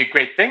that could be a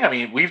great thing. I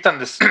mean, we've done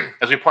this,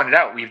 as we pointed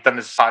out, we've done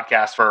this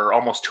podcast for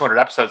almost 200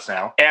 episodes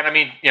now. And I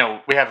mean,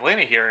 we have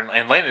Lena here,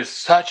 and Lena is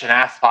such an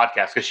ass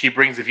podcast because she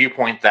brings a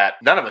viewpoint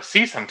that none of us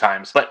see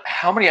sometimes. But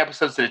how many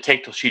episodes did it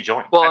take till she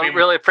joined? Well,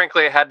 really,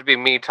 frankly, it had to be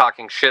me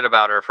talking shit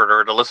about her for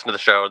her to listen to the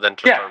show than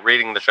to start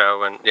reading the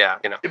show. And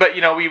But,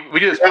 we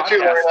do this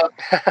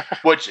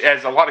podcast, which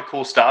has a lot of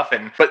cool stuff.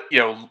 But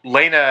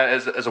Lena,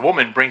 as a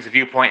woman, brings a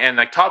viewpoint. And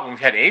like Todd, when we've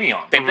had Amy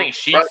on, same thing.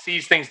 She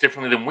sees things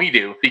differently than we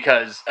do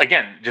because,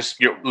 again, just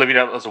you're living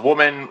out as a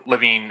woman,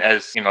 living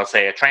as, let's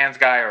say a trans trans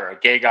guy or a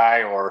gay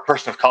guy or a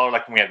person of color,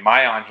 like when we had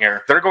Maya on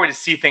here, they're going to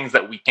see things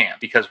that we can't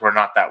because we're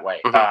not that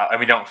way. And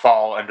we don't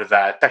fall under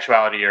that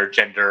sexuality or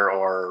gender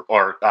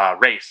or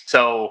race.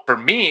 So for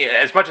me,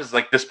 as much as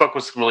like this book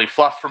was really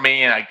fluff for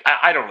me, and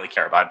I don't really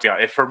care about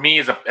it. For me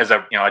as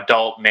a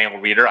adult male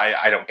reader,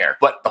 I don't care.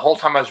 But the whole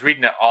time I was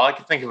reading it, all I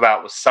could think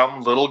about was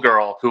some little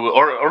girl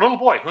or little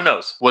boy, who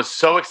knows, was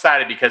so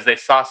excited because they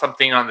saw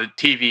something on the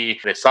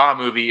TV, they saw a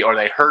movie, or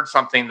they heard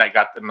something that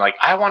got them like,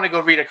 I want to go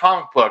read a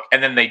comic book.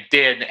 And then they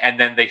did, and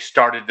then they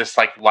started this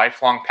like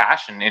lifelong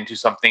passion into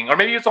something, or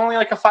maybe it's only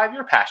like a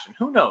 5-year passion,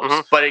 who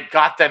knows? But it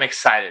got them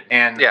excited.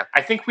 And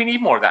I think we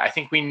need more of that. I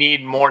think we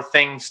need more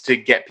things to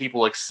get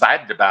people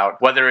excited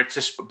about, whether it's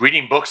just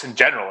reading books in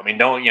general. I mean,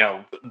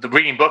 the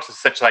reading books is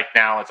such like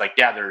now it's like,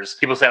 there's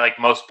people say like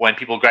most when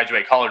people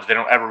graduate college, they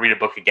don't ever read a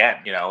book again,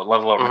 let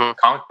alone a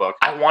comic book.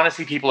 I want to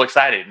see people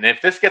excited. And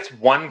if this gets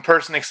one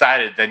person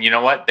excited, then you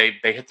know what? They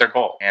hit their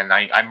goal. And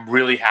I'm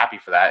really happy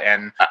for that.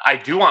 And I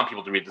do want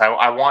people to read this.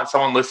 I want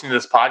someone listening to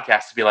this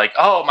podcast to be like,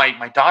 oh,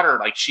 my daughter,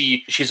 like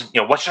she's,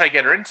 what should I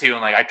get her into?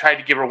 And like, I tried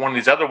to give her one of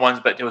these other ones,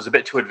 but it was a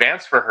bit too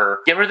advanced for her.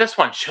 Give her this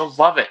one. She'll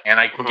love it. And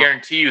I can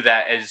guarantee you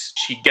that as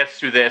she gets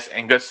through this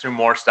and gets through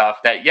more stuff,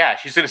 that,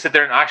 she's going to sit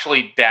there and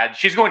actually, Dad,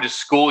 she's going to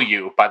school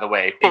you, by the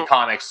way, in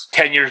comics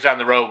 10 years down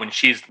the road when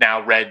she's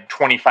now read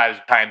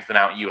 25 times the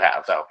amount you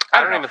have. So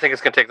I don't even think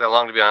it's going to take that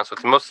long, to be honest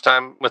with you. Most of the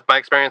time, with my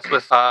experience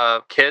with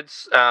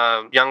kids, just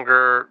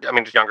younger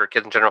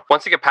kids in general,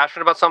 once they get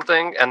passionate about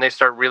something and they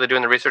start really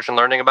doing the research and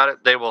learning about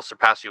it, they will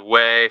surpass you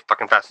way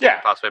fucking faster than you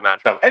can possibly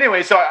imagine. So anyway,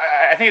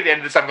 I think at the end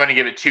of this, I'm going to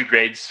give it 2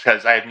 grades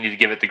because I need to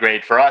give it the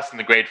grade for us and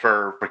the grade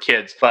for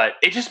kids. But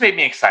it just made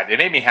me excited. It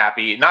made me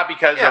happy, not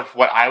because of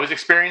what I was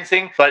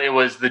experiencing, but it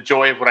was the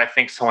joy of what I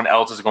think someone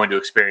else is going to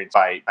experience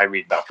by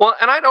reading them. Well,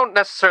 and I don't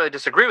necessarily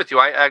disagree with you.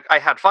 I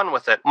had fun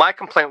with it. My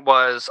complaint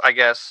was, I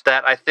guess,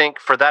 that I think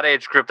for that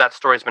age group, that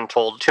story's been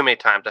told too many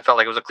times. I felt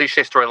like it was a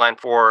cliche storyline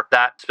for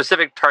that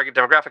specific target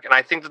demographic. And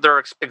I think that there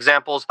are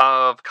examples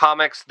of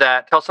comics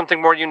that tell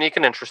something more unique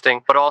and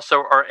interesting, but also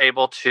are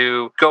able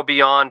to go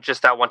beyond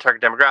just that one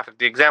target demographic.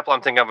 The example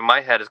I'm thinking of in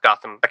my head is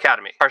Gotham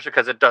Academy, partially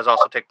because it does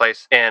also take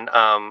place in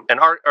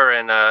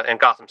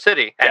Gotham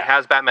City and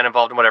has Batman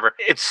involved in whatever.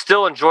 It's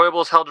still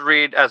enjoyable as hell to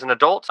read as an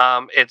adult.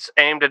 It's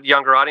aimed at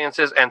younger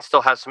audiences and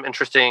still has some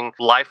interesting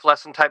life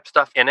lesson type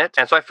stuff in it.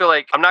 And so I feel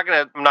like I'm not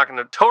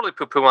gonna totally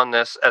poo-poo on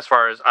this as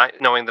far as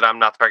knowing that I'm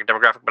not the target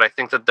demographic, but I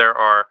think that there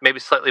are maybe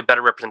slightly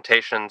better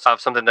representations of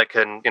something that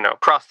can,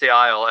 cross the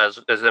aisle, as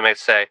they may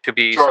say, to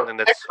be something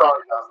that's Pixar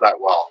does that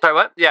well. Sorry,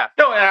 what? Yeah.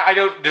 No, and I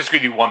don't disagree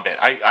with you one bit.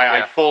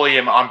 I fully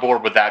am on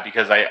board with that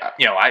because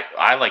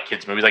I like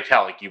kids movies like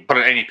hell. Like you put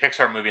any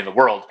Pixar movie in the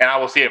world, and I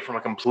will see it from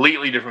a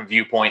completely different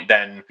viewpoint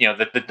than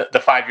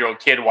the 5-year-old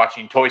kid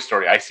watching Toy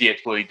Story. I see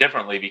it completely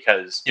differently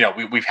because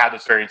we've had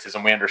those experiences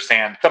and we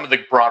understand some of the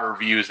broader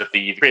views that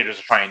the creators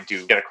are trying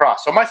to get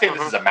across. So am I saying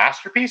this is a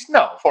masterpiece?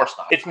 No, of course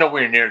not. It's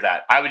nowhere near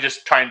that. I was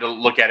just trying to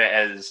look at it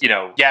as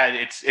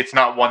it's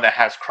not one that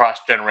has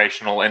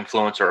cross-generational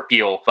influence or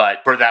appeal,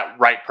 but for that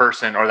right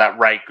person or that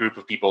right group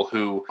of people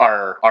who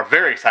are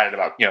very excited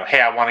about,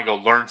 hey, I want to go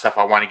learn stuff.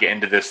 I want to get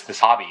into this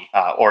hobby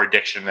or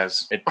addiction,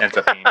 as it ends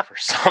up being for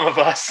some of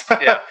us.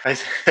 Yeah.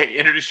 They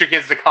introduce your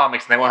kids to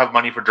comics and they won't have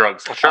money for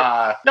drugs.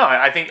 Sure. No,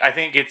 I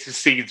think it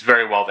succeeds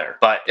very well there.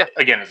 But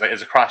again,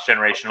 as a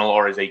cross-generational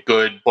or as a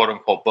good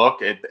quote-unquote book,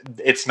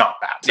 it's not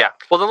bad. Yeah.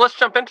 Well, then let's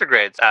jump into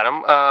grades,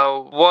 Adam.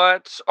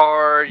 What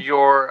are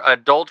your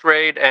adult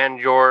grade and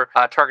your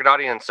target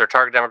audience or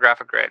target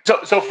demographic grade?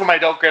 So for my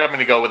adult grade, I'm going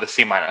to go with a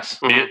C-,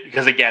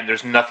 because again,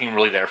 there's nothing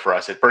really there for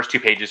us. At first 2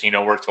 pages, you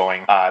know where it's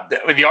going.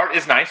 The art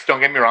is nice. Don't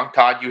get me wrong,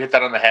 Todd. You hit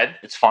that on the head.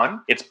 It's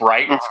fun. It's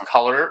bright. It's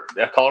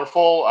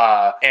colorful,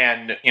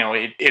 and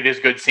it is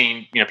good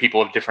seeing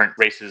people of different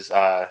races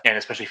and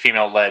especially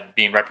female-led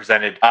being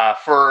represented.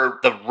 For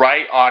the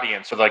right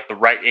audience or like the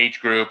right age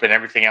group and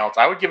everything else,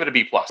 I would give it a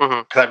B+.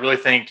 Because I really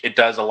think it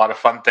does a lot of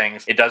fun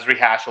things. It does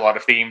rehash a lot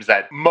of themes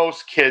that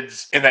most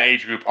kids in that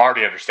age group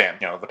already understand.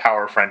 The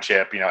power of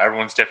friendship.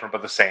 Everyone's different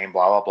but the same.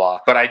 Blah blah blah.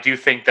 But I do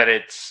think that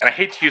it's, and I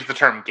hate to use the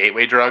term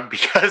gateway drug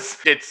because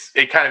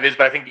it kind of is.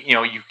 But I think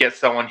you get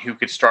someone who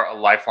could start a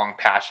lifelong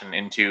passion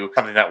into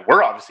something that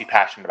we're obviously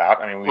passionate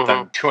about. I mean, we've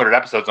done 200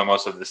 episodes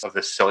almost of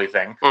this silly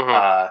thing,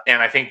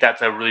 and I think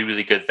that's a really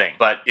really good thing.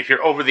 But if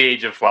you're over the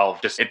age of 12,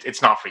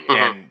 it's not for you,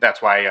 and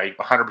that's why I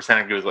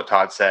 100% agree with what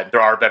Todd said.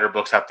 There are better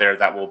books out there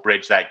that will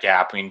bridge that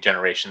gap between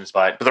generations.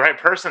 But for the right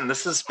person,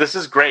 this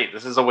is great.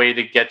 This is a way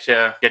to get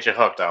you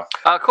hooked, though.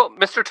 Cool,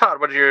 Mr. Todd.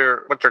 What's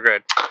your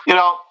grade?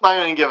 I'm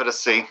going to give it a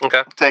C.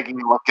 Okay.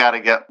 Taking a look at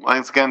it again,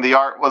 once again, the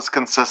art was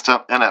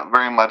consistent and it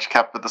very much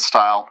kept with the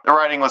style. The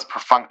writing was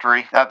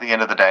perfunctory at the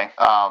end of the day.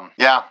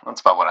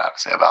 That's about what I have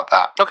to say about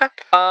that. Okay.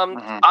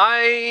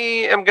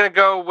 I am going to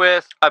go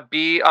with a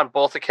B on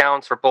both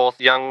accounts for both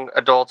young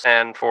adults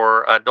and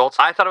for adults.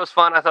 I thought it was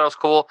fun. I thought it was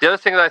cool. The other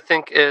thing that I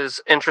think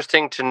is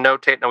interesting to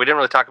notate, now we didn't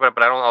really talk about it,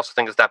 but I don't also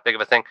think it's that big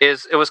of a thing,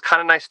 is it was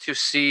kind of nice to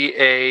see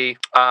a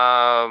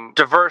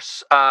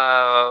diverse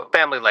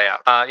family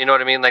layout. You know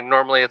what I mean? Like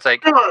normally it's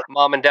like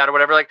mom and dad or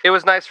whatever. Like it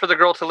was nice nice for the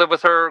girl to live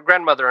with her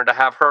grandmother and to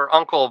have her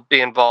uncle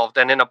be involved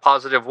and in a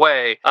positive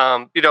way.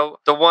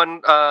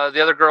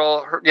 The other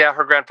girl,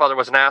 her grandfather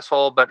was an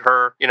asshole, but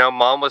her,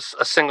 mom was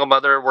a single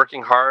mother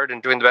working hard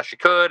and doing the best she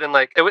could. And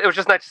like, it was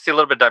just nice to see a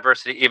little bit of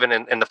diversity even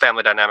in the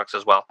family dynamics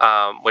as well,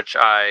 which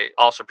I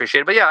also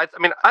appreciated. But yeah,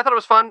 I thought it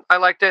was fun. I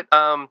liked it.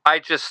 I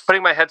just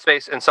putting my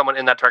headspace in someone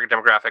in that target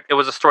demographic. It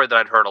was a story that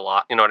I'd heard a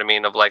lot. You know what I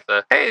mean? Of like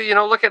hey,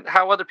 look at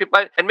how other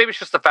people, and maybe it's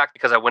just the fact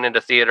because I went into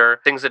theater,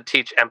 things that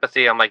teach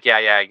empathy. I'm like, yeah,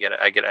 I get it.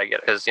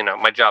 Because,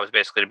 my job is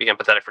basically to be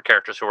empathetic for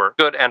characters who are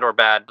good and or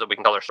bad that we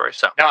can tell their stories.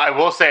 So now I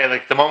will say,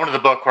 like, the moment of the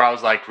book where I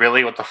was like,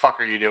 really, what the fuck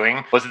are you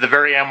doing? Was at the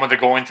very end when they're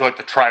going to like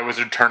the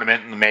Triwizard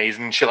tournament and the maze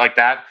and shit like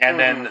that. And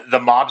then the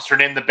mobster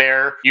named the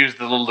bear used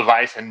the little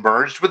device and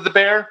merged with the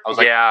bear. I was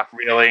like, yeah,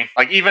 really?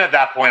 Like, even at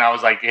that point, I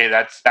was like, hey,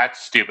 that's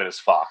stupid as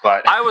fuck.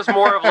 But I was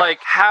more of like,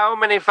 how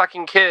many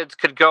fucking kids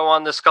could go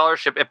on this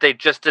scholarship if they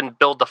just didn't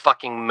build the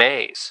fucking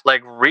maze?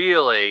 Like,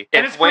 really?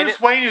 And it's Bruce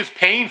Wayne who's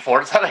paying for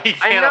it. It's not like he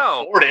can't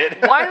afford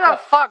it. Why the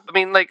fuck? I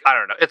mean, like, I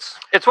don't know. It's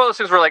one of those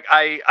things where like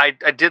I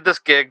did this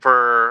gig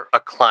for a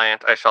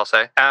client, I shall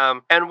say,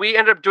 and we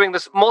ended up doing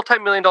this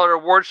multi-million-dollar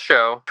awards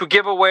show to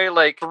give away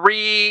like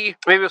 3,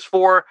 maybe it was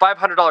 4,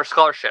 $500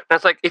 scholarship. And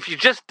it's like, if you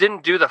just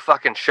didn't do the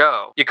fucking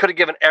show, you could have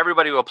given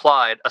everybody who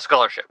applied a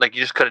scholarship. Like,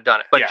 you just could have done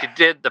it. But you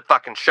did the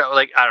fucking show.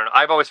 Like, I don't know.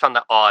 I've always found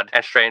that odd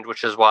and strange,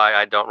 which is why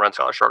I don't run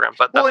scholarship programs.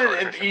 But that's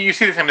and you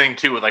see the same thing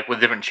too with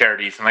different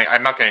charities. And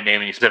I'm not going to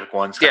name any specific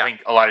ones because I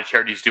think a lot of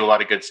charities do a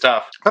lot of good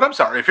stuff. But I'm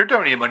sorry, if you're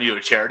donating money to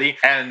a charity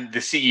and the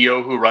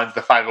CEO who runs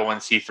the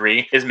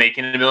 501c3 is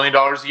making $1 million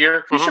a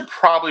year, you should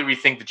probably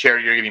rethink the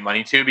charity you're giving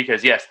money to,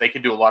 because yes, they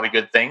could do a lot of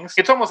good things.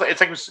 It's almost like,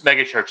 it's like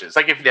mega churches.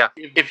 Like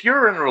if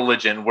you're in a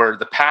religion where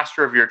the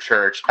pastor of your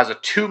church has a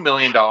 $2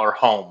 million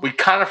home, we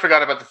kind of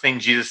forgot about the thing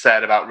Jesus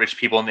said about rich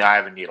people in the eye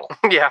of a needle.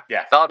 Yeah.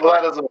 Well,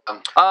 that doesn't.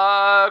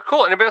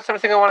 Cool. Anybody else have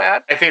anything I want to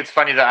add? I think it's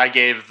funny that I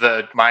gave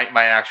my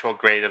actual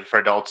grade for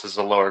adults is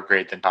a lower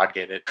grade than Todd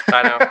gave it.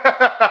 I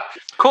know.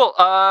 Cool.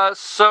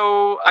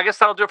 So I guess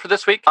that'll do it for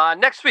this week.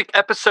 Next week,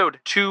 episode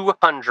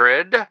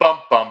 200. Bum,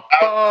 bum,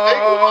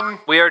 bum.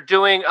 We are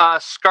doing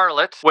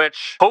Scarlet,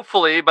 which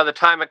hopefully by the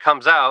time it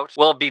comes out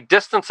will be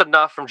distanced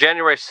enough from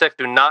January 6th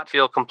to not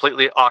feel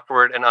completely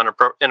awkward and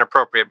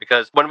inappropriate.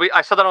 Because when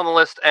I saw that on the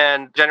list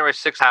and January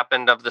 6th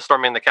happened of the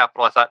storming the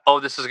Capitol, I thought, oh,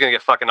 this is going to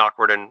get fucking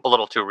awkward and a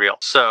little too real.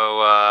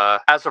 So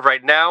as of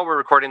right now, we're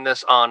recording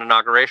this on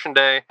Inauguration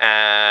Day,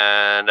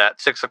 and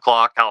at 6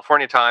 o'clock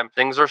California time,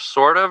 things are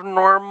sort of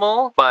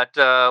normal, but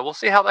we'll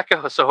see how that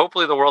goes. So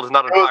hopefully the world is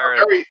not on fire.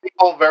 It was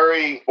a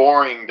very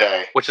boring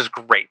day. Which is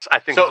great. I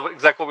think that's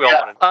exactly what we all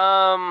wanted.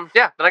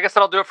 Then I guess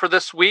that'll do it for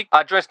this week.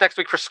 Join us next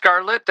week for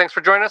Scarlet. Thanks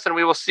for joining us, and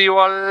we will see you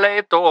all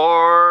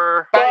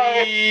later.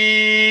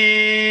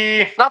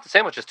 Bye. Not the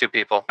same with just two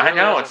people. I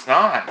know, it's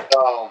not.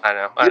 No. I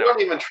know. You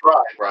don't even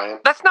try, Brian.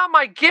 That's not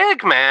my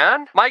gig,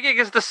 man. My gig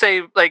is to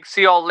say, like,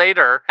 see y'all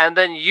later, and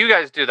then you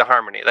guys do the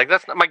harmony. Like,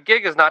 that's not, my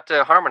gig is not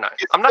to harmonize.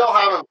 You still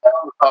haven't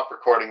found the stop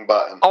recording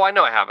button. Oh, I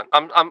know I haven't.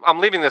 I'm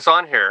leaving this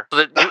on here so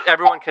that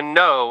everyone can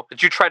know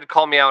that you tried to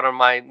call me out on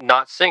my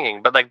not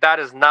singing, but like, that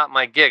is not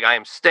my gig. I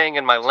am staying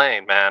in my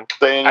lane, man.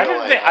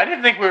 I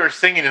didn't think we were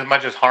singing as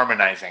much as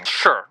harmonizing.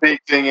 Sure. Big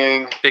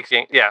singing.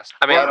 Yes.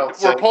 I mean,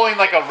 we're pulling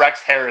like a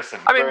Rex Harrison.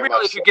 I mean,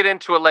 really, if you get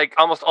into it, like,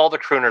 almost all the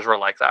crooners were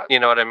like that. You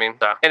know what I mean?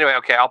 So, anyway,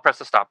 okay, I'll press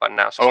the stop button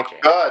now. So. Okay.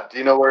 Good. Do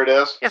you know where it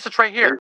is? Yes, it's right here.